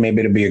play, maybe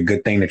it'll be a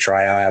good thing to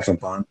try out, have some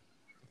fun.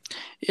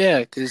 Yeah,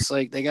 because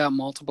like they got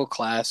multiple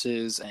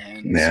classes,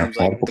 and it seems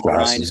like the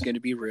grind is going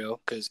to be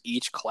real, because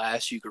each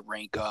class you could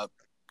rank up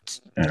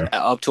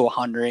to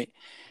 100,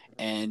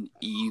 and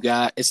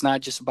it's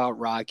not just about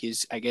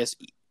rockets. I guess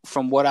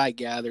from what I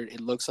gathered,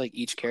 it looks like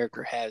each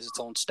character has its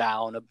own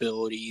style and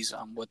abilities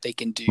on what they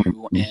can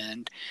do,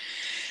 and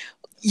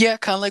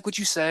kind of like what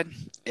you said,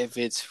 if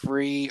it's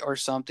free or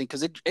something,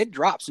 because it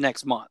drops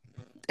next month.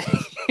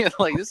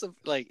 Like this is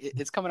like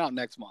it's coming out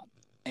next month,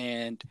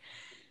 and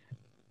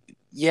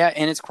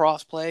it's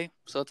cross-play,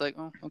 so it's like,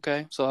 oh,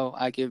 okay, so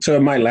it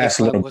might last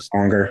a little bit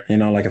longer,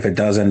 like if it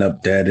does end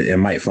up dead, it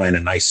might find a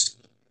nice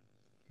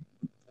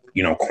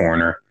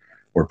corner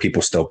where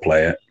people still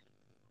play it.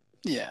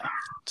 Yeah,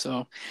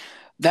 so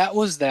that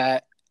was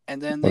that,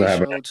 and then they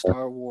showed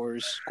Star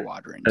Wars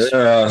Squadrons.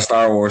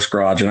 Star Wars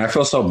Squadron. I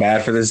feel so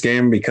bad for this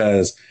game,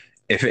 because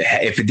if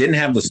it didn't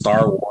have the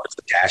Star Wars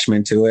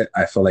attachment to it,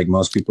 I feel like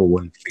most people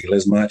wouldn't feel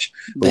as much.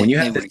 But when you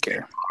have this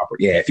big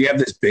property, if you have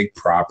this big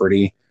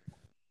property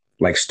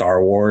like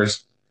Star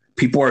Wars,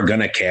 people are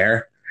gonna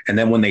care. And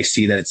then when they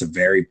see that it's a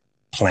very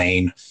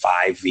plain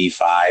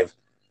 5v5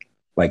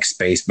 like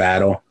space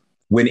battle,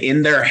 when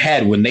in their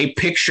head, when they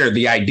picture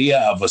the idea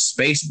of a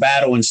space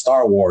battle in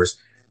Star Wars,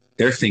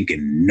 they're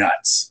thinking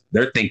nuts.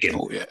 They're thinking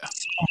so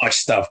much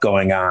stuff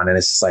going on, and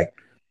it's just like,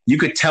 you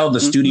could tell the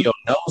studio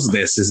knows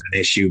this is an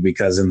issue,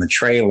 because in the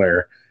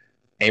trailer,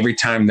 every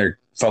time they're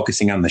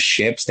focusing on the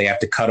ships, they have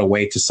to cut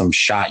away to some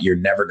shot you're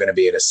never going to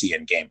be able to see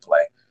in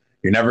gameplay.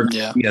 You're never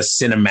going to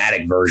see a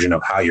cinematic version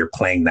of how you're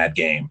playing that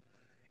game.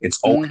 It's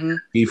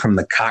only from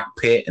the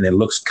cockpit, and it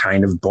looks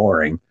kind of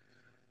boring.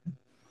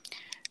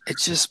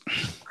 It's just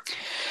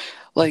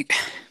like,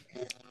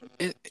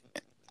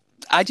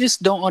 I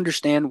just don't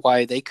understand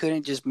why they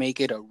couldn't just make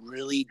it a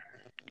really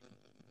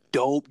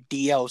dope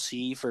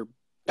DLC for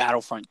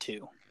Battlefront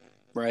 2,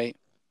 right?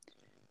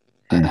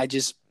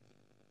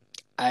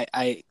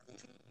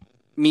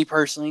 Me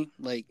personally,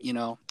 like,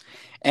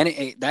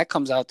 and that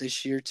comes out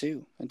this year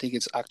too. I think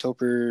it's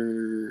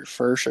October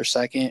 1st or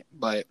 2nd,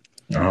 but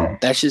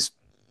that's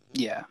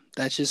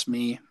just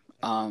me.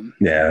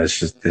 Yeah,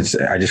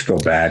 I just feel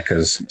bad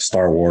because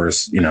Star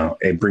Wars,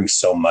 it brings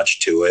so much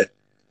to it.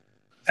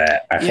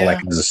 I feel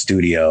like Yeah, as a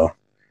studio,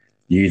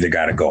 you either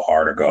got to go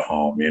hard or go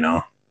home.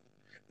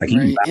 Like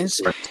even right.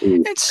 Battlefront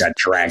 2 got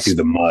dragged through It's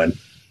the mud.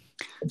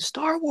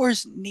 Star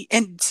Wars,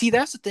 and see,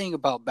 that's the thing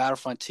about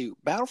Battlefront 2.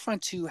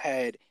 Battlefront 2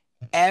 had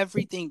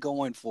everything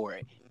going for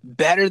it,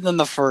 better than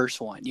the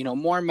first one.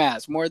 More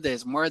mass, more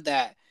this, more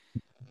that.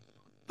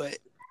 But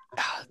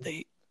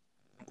they,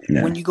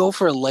 Yeah, when you go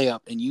for a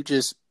layup and you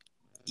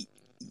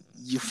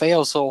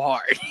fail so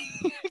hard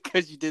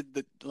because you did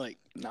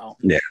no.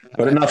 yeah.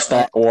 But enough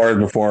Star I, Wars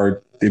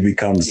before it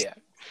becomes yeah.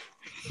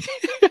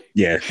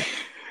 yeah.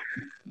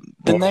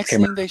 The Well, next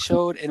thing they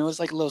showed, and it was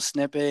like a little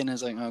snippet, and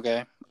it's like,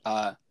 okay,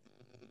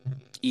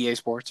 EA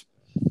Sports,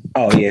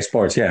 oh, EA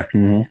Sports, yeah,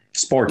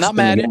 sports not in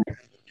the game. Madden,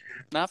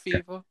 not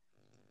FIFA.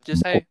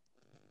 Just hey,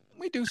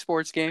 we do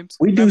sports games.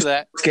 We do Remember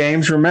that? sports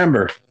games.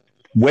 Remember,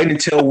 wait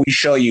until we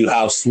show you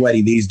how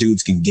sweaty these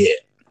dudes can get.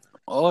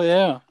 Oh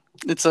yeah,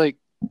 it's like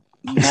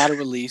not a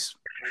release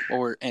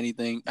or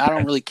anything. I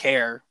don't really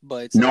care,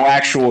 but it's No like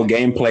actual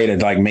okay. gameplay to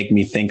like make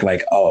me think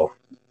like, oh,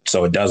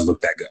 so it does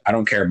look that good. I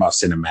don't care about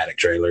cinematic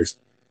trailers.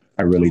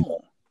 I really don't.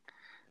 No,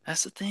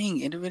 that's the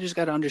thing. Individuals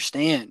got to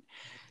understand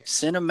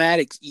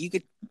cinematics. You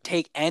could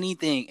take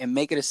anything and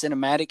make it a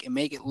cinematic and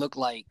make it look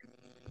like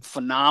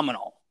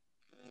phenomenal.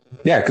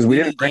 Yeah, because we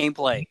We didn't. need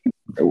gameplay.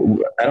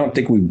 I don't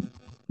think we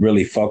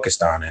really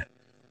focused on it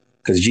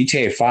because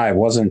GTA 5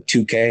 wasn't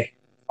 2K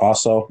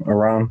also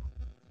around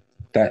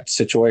that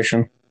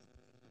situation.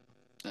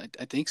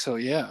 I think so.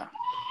 Yeah.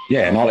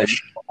 Yeah, and all that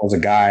was a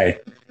guy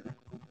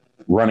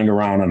running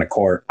around on the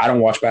court. I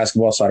don't watch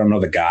basketball, so I don't know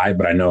the guy,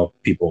 but I know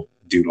people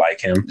do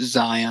like him.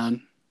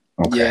 Zion.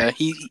 Okay. Yeah,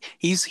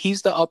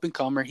 he's the up and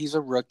comer. He's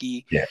a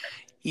rookie. Yeah.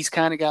 He's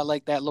kind of got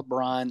like that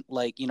LeBron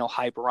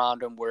hype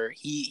around him where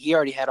he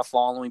already had a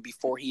following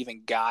before he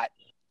even got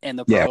in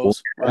the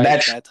pros. Well, right?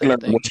 that That type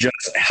of thing. was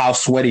just how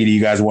sweaty do you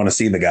guys want to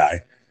see the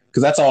guy?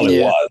 Because that's all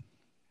it was.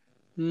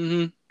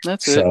 Mm-hmm.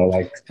 That's so, it.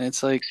 like, and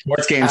it's like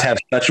sports games have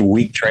such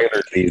weak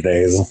trailers these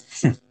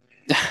days.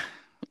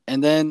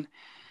 And then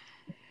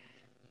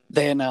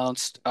they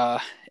announced,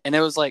 and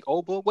it was like,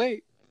 oh, but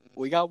wait,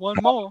 we got one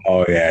more.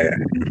 Oh yeah.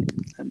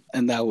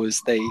 And that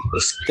was they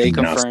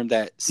confirmed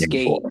that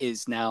Skate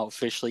is now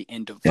officially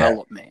in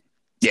development.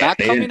 It's not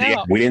coming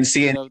out. We didn't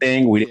see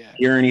anything. We didn't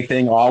hear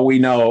anything. All we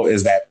know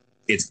is that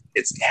it's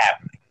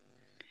happening,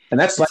 and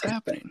that's it's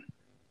happening.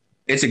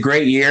 It's a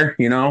great year.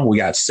 We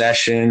got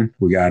Session,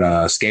 we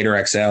got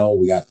Skater XL,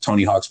 we got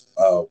Tony Hawk's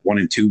 1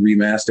 and 2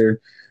 remastered.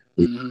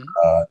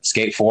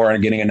 Skate 4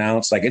 getting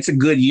announced. Like, it's a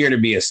good year to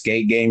be a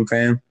skate game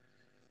fan.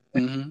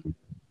 I'm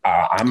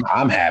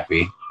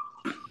happy.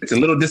 It's a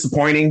little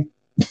disappointing.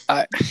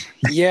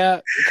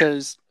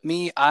 Because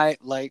I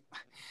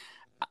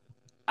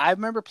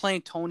remember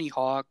playing Tony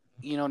Hawk.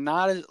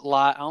 Not a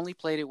lot. I only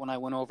played it when I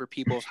went over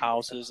people's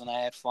houses and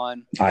I had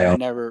fun. I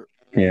never,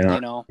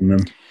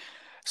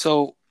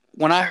 So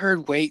when I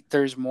heard, wait,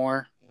 there's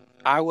more,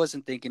 I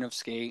wasn't thinking of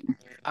Skate.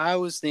 I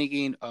was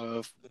thinking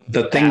of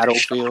the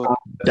Battlefield.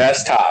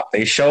 Desktop.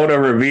 They showed a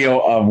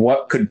reveal of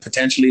what could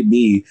potentially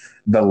be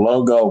the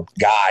logo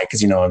guy.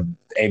 Because, in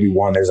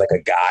AB1, there's like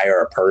a guy or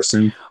a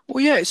person.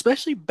 Well, yeah,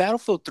 especially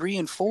Battlefield 3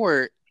 and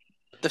 4,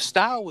 the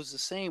style was the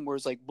same, where it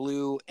was like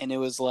blue and it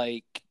was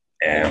like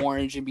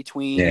orange in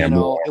between. It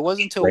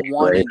wasn't until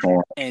 1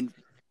 and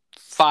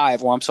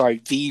 5. Well, I'm sorry,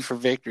 V for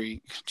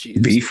victory.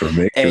 Jesus. V for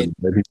victory.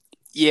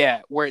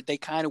 Yeah, where they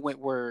kind of went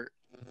where,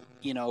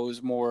 it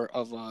was more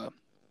of a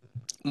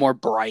more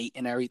bright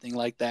and everything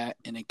like that,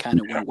 and it kind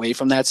of went away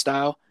from that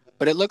style.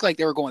 But it looked like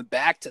they were going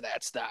back to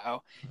that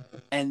style,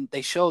 and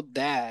they showed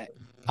that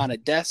on a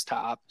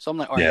desktop. So I'm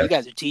like, all right, you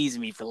guys are teasing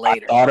me for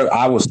later. I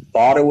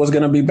thought it was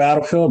going to be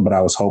Battlefield, but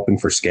I was hoping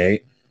for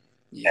Skate.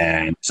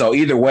 Yeah. And so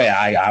either way,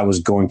 I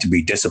was going to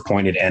be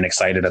disappointed and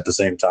excited at the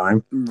same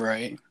time.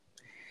 Right.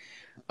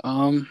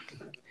 They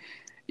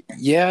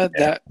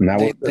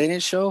didn't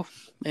show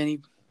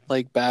any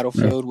like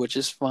Battlefield, which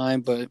is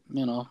fine, but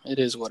it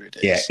is what it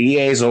is. Yeah,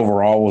 EA's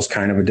overall was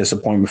kind of a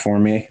disappointment for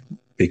me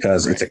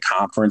because it's a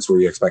conference where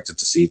you expected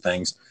to see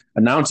things.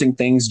 Announcing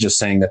things, just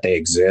saying that they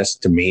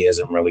exist, to me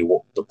isn't really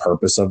the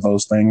purpose of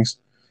those things.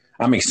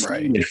 I'm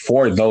excited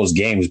for those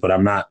games, but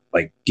I'm not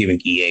like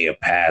giving EA a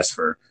pass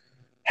for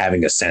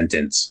having a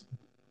sentence.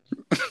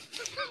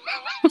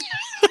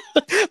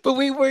 But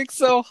we worked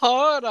so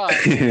hard on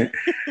it.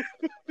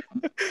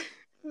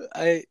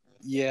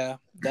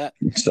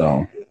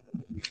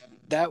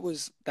 That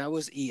was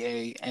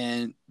EA,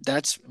 and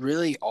that's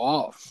really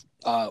off.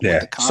 So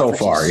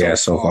far.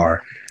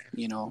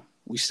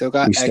 We still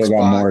got Xbox. Still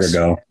got more to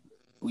go.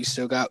 We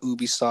still got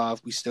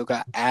Ubisoft. We still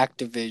got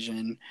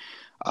Activision.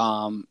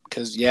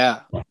 Because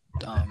they're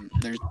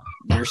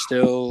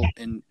still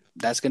in.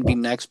 That's going to be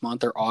next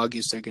month or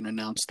August. They're going to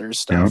announce their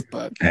stuff.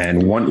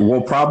 And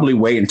we'll probably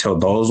wait until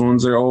those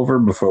ones are over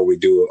before we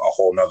do a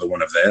whole nother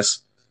one of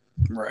this.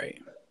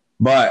 Right.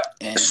 But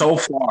so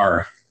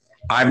far,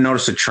 I've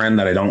noticed a trend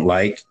that I don't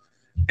like,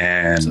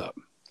 and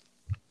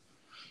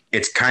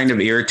it's kind of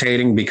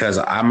irritating because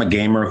I'm a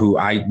gamer who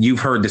you've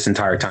heard this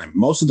entire time.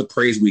 Most of the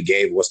praise we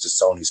gave was to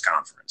Sony's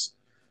conference.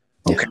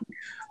 Okay. Yeah.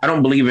 I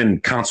don't believe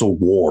in console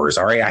wars.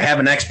 All right. I have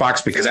an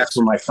Xbox because that's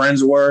where my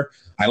friends were.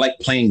 I like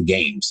playing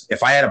games.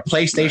 If I had a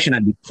PlayStation,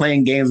 I'd be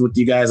playing games with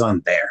you guys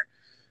on there.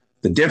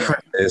 The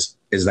difference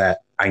is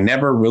that I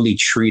never really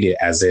treat it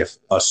as if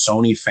a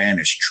Sony fan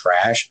is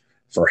trash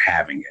for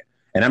having it.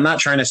 And I'm not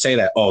trying to say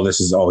that,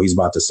 he's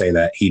about to say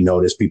that he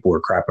noticed people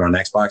were crapping on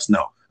Xbox.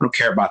 No, I don't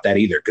care about that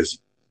either because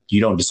you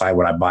don't decide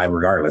what I buy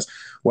regardless.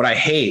 What I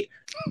hate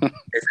is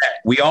that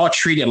we all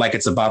treat it like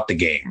it's about the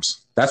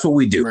games. That's what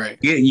we do. Right.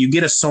 You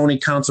get a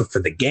Sony console for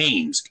the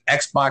games.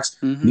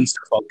 Xbox needs to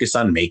focus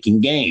on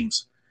making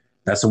games.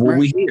 That's what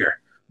we hear.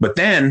 But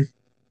then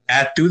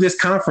through this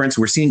conference,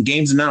 we're seeing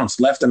games announced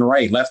left and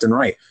right.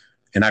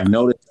 And I've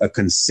noticed a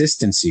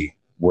consistency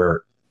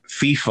where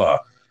FIFA,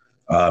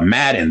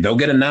 Madden, they'll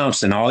get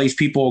announced and all these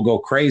people will go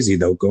crazy.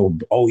 They'll go,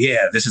 oh,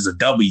 yeah, this is a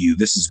W.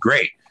 This is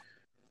great.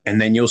 And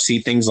then you'll see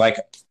things like,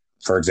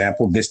 for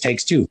example, This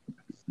Takes Two.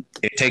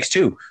 It Takes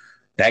Two.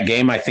 That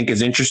game I think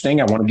is interesting.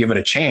 I want to give it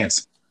a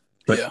chance.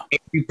 But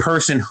every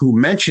person who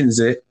mentions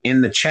it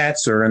in the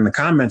chats or in the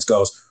comments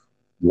goes,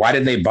 why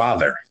did they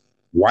bother?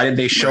 Why did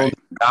they show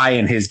the guy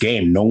in his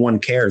game? No one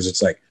cares.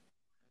 It's like,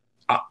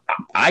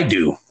 I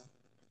do.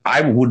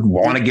 I would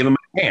want to give him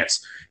a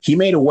chance. He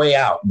made a way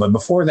out. But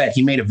before that,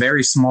 he made a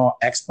very small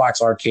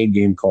Xbox arcade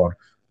game called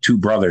Two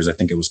Brothers, I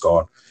think it was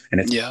called.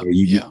 And it's,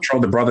 you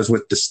control the brothers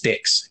with the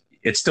sticks.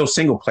 It's still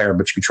single player,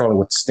 but you control it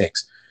with the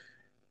sticks.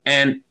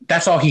 And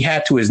that's all he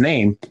had to his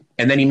name.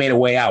 And then he made a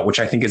way out, which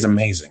I think is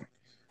amazing.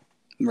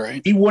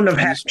 Right. He wouldn't have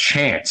had a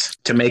chance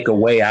to make a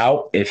way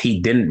out if he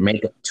didn't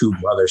make Two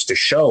Brothers to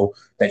show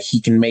that he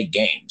can make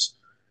games.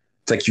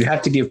 It's like you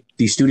have to give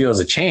these studios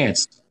a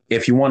chance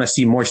if you want to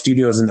see more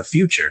studios in the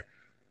future.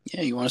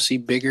 Yeah, you want to see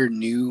bigger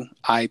new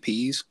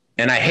IPs.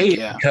 And I hate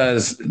it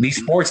because these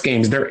sports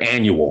games, they're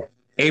annual.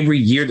 Every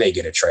year they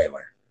get a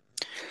trailer.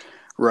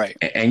 Right.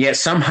 And yet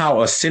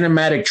somehow a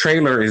cinematic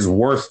trailer is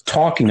worth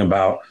talking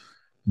about,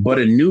 but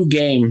a new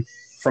game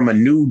from a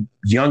new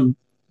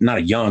not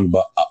a young,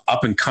 but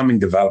up and coming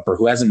developer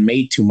who hasn't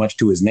made too much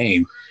to his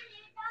name.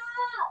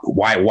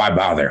 Why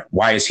bother?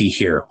 Why is he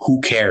here?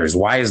 Who cares?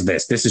 Why is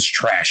this? This is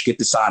trash. Get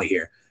this out of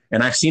here.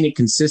 And I've seen it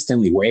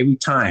consistently where every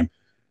time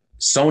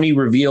Sony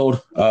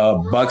revealed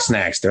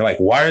Bugsnax, they're like,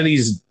 why are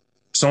these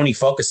Sony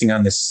focusing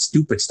on this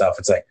stupid stuff?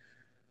 It's like,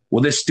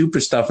 well, this stupid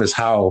stuff is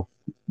how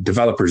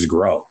developers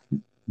grow.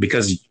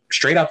 Because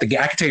straight out the gate,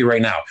 I can tell you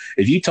right now,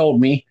 if you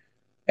told me,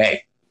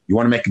 hey, you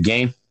want to make a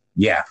game?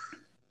 Yeah.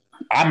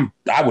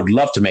 I would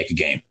love to make a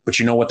game, but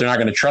you know what they're not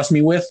going to trust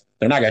me with?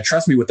 They're not going to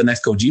trust me with the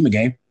next Kojima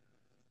game.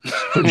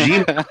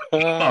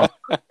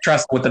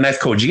 Trust with the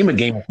next Kojima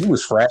game if he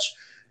was fresh.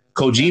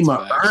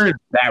 Kojima earned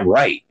that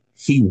right.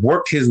 He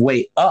worked his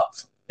way up,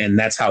 and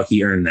that's how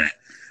he earned that.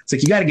 It's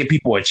like you got to give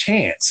people a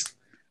chance.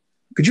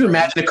 Could you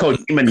imagine if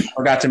Kojima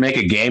never got to make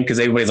a game because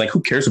everybody's like, who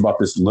cares about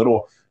this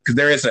little? Because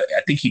there is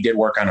I think he did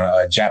work on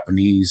a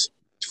Japanese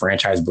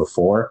franchise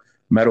before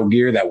Metal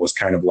Gear that was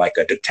kind of like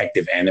a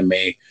detective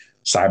anime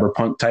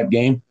cyberpunk type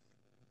game.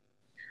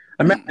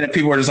 Imagine if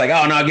people were just like,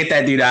 oh no, get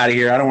that dude out of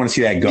here. I don't want to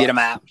see that go. Get him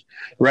out.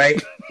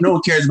 Right? No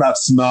one cares about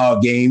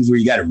small games where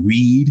you got to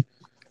read.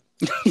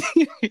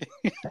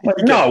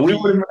 No,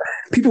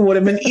 people would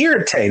have been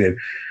irritated.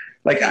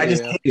 Like I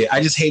just hate it.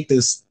 I just hate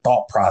this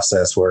thought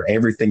process where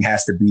everything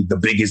has to be the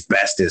biggest,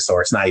 bestest,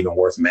 or it's not even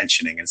worth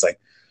mentioning. It's like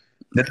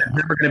there's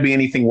never going to be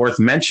anything worth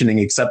mentioning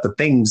except the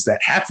things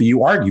that half of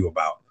you argue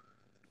about.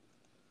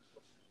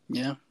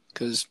 Yeah,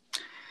 because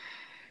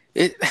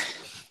it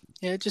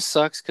just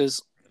sucks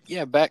because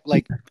back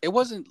it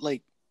was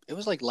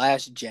like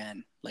last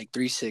gen, like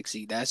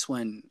 360. That's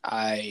when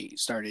I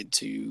started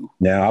to.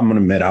 Yeah, I'm gonna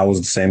admit I was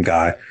the same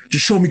guy.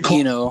 Just show me,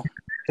 Call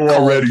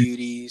of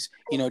Duties,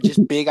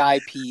 just big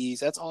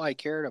IPs. That's all I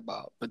cared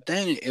about. But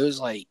then it was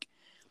like,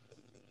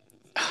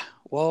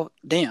 well,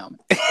 damn,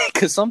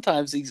 because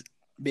sometimes these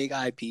big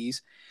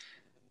IPs,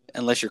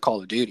 unless you're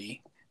Call of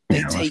Duty,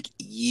 they take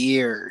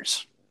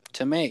years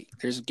to make.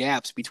 There's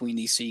gaps between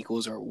these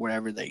sequels or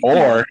whatever they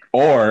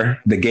or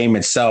the game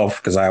itself,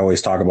 because I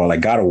always talk about like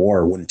God of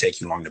War wouldn't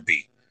take you long to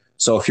beat.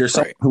 So if you're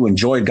someone who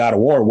enjoyed God of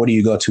War, what do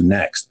you go to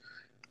next?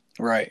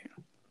 Right.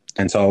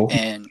 And so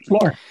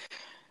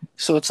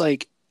it's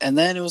like, and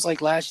then it was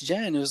like last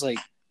gen, it was like,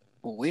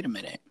 well, wait a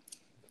minute.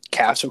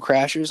 Castle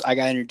Crashers, I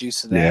got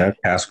introduced to that. Yeah,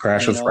 Castle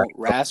Crashers.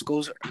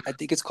 Rascals, I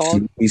think it's called.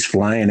 Snoopy's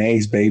Flying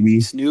Ace, baby.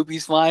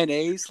 Snoopy's Flying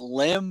Ace,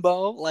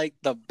 Limbo, like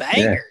the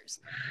bangers.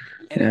 Yeah.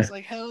 And it's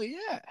like, hell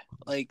yeah.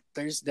 Like,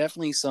 there's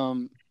definitely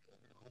some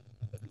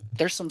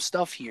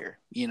stuff here,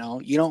 you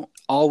don't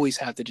always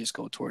have to just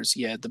go towards,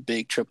 the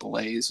big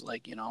AAAs.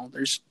 Like,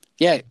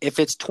 if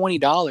it's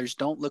 $20,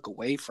 don't look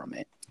away from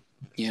it.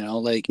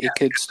 It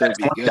could still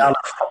be good. A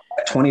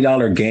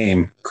 $20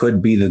 game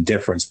could be the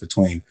difference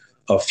between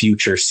a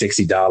future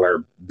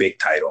 $60 big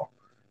title,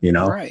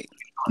 Right.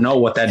 You know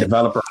what that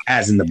developer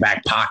has in the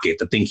back pocket,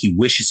 the thing he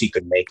wishes he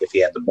could make if he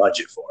had the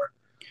budget for.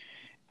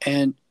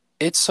 And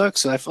It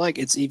sucks. I feel like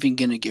it's even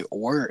gonna get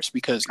worse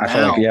because I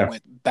feel like, now yeah,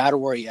 with Battle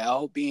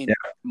Royale being yeah,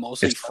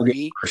 mostly it's gonna get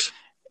free, worse.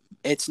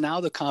 it's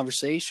now the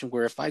conversation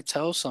where if I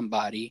tell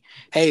somebody,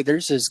 "Hey,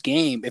 there's this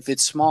game," if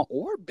it's small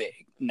or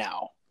big,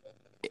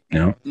 You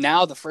know,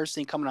 now the first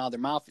thing coming out of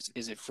their mouth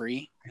is it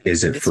free?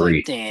 is it It's like,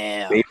 free?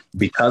 damn,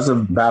 Because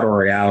of battle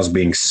royales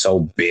being so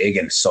big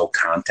and so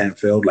content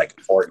filled, like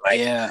Fortnite,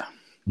 yeah,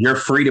 you're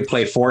free to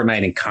play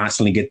Fortnite and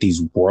constantly get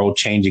these world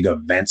changing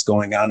events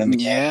going on in the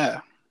game. yeah,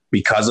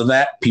 Because of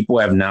that, people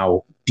have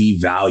now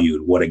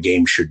devalued what a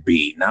game should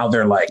be. Now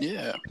they're like,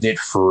 yeah. is it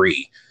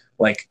free?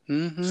 Like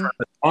Mm-hmm. for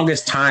the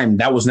longest time,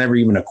 that was never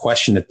even a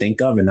question to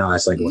think of. And now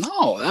it's like, well,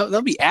 No,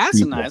 that'll be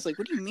asinine. people, It's like,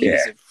 what do you mean? yeah.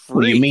 Is it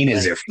What do you free? mean,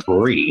 is Like, it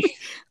free?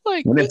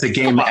 like, When has what? the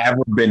Come game on.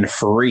 ever been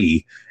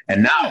free?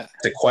 And now Yeah,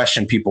 the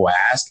question people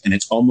ask, and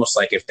it's almost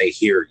like if they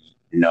hear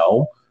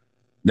no,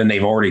 then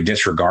they've already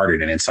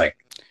disregarded. And it's like,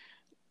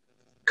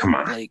 come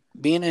on. like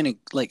being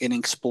an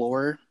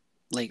explorer.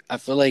 Like, I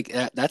feel like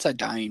that's a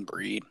dying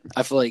breed.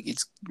 I feel like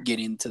it's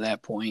getting to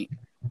that point.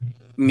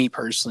 Me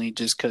personally,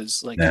 just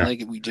because, Yeah.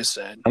 like we just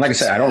said, And like I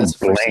said, that's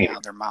the first thing out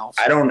of their mouth.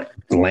 I don't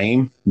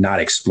blame not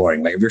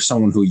exploring. Like if you're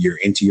someone who you're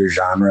into your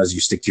genres,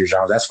 you stick to your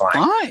genres, that's fine.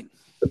 Fine.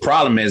 The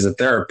problem is that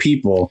there are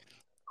people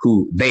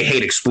who they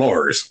hate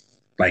explorers.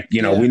 Like,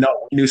 you know, Yeah.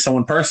 we knew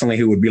someone personally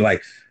who would be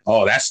like,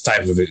 oh, that's the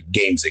type of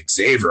games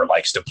Xavier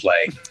likes to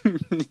play.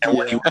 And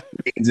what he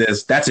means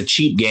is that's a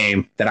cheap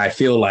game that I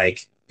feel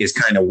like is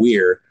kind of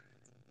weird.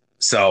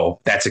 So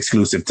that's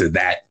exclusive to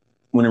that.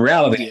 When in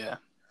reality, Yeah.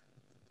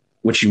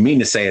 what you mean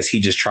to say is he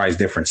just tries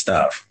different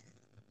stuff.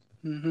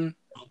 Mm-hmm.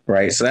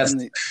 Right. So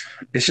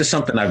it's just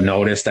something I've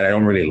noticed that I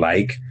don't really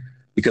like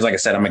because, like I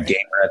said, I'm a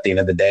gamer at the end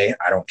of the day.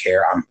 I don't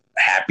care. I'm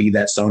happy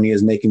that Sony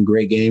is making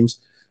great games.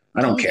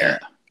 I don't care.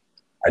 Yeah.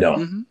 I don't.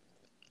 Mm-hmm.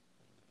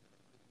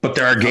 But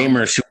there are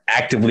gamers who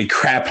actively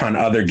crap on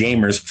other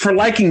gamers for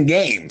liking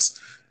games.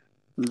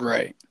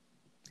 Right.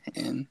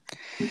 And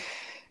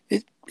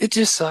it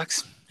just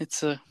sucks.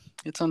 It's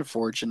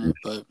unfortunate,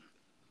 but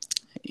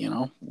you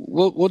know,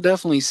 we'll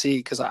definitely see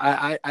because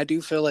I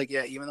do feel like,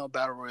 yeah, even though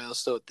Battle Royale is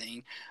still a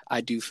thing,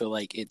 I do feel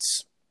like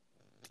it's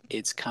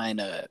kind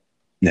of,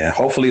 Yeah,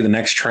 hopefully the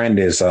next trend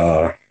is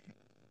love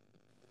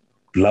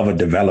a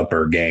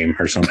developer game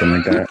or something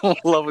like that.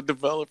 love a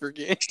developer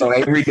game. So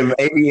every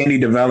indie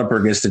developer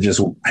gets to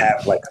just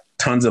have like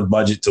tons of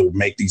budget to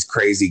make these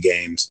crazy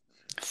games.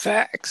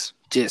 Facts,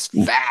 just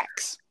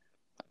facts.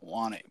 I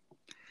want it.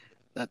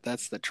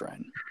 That's the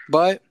trend.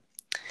 But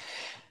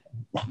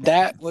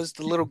that was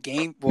the little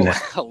game. Well,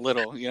 a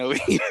little, you know,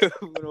 we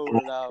went over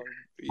an hour.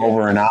 Yeah.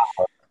 Over an hour.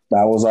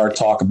 That was our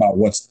talk about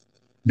what's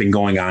been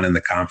going on in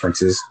the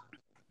conferences.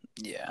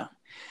 Yeah.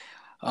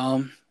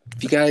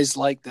 If you guys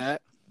like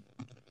that,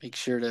 make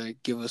sure to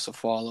give us a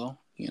follow.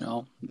 You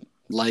know,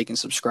 like and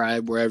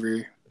subscribe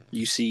wherever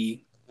you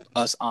see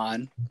us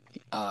on.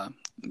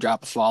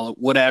 Drop a follow,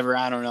 whatever.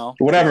 I don't know.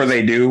 Whatever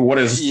they do. What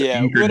is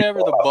whatever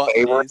the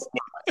button is.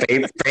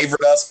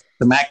 Favorite us,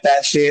 smack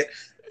that shit.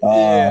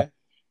 Yeah.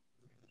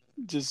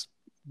 Just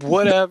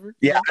whatever.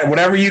 Yeah,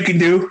 whatever you can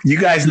do. You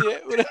guys,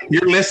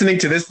 you're listening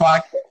to this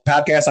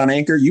podcast on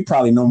Anchor. You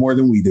probably know more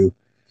than we do.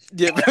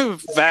 Yeah,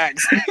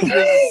 facts.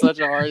 This is such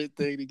a hard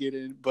thing to get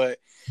in. But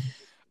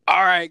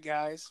all right,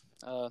 guys.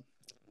 I'll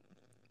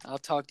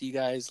talk to you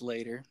guys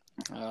later.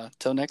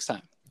 Till next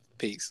time.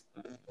 Peace.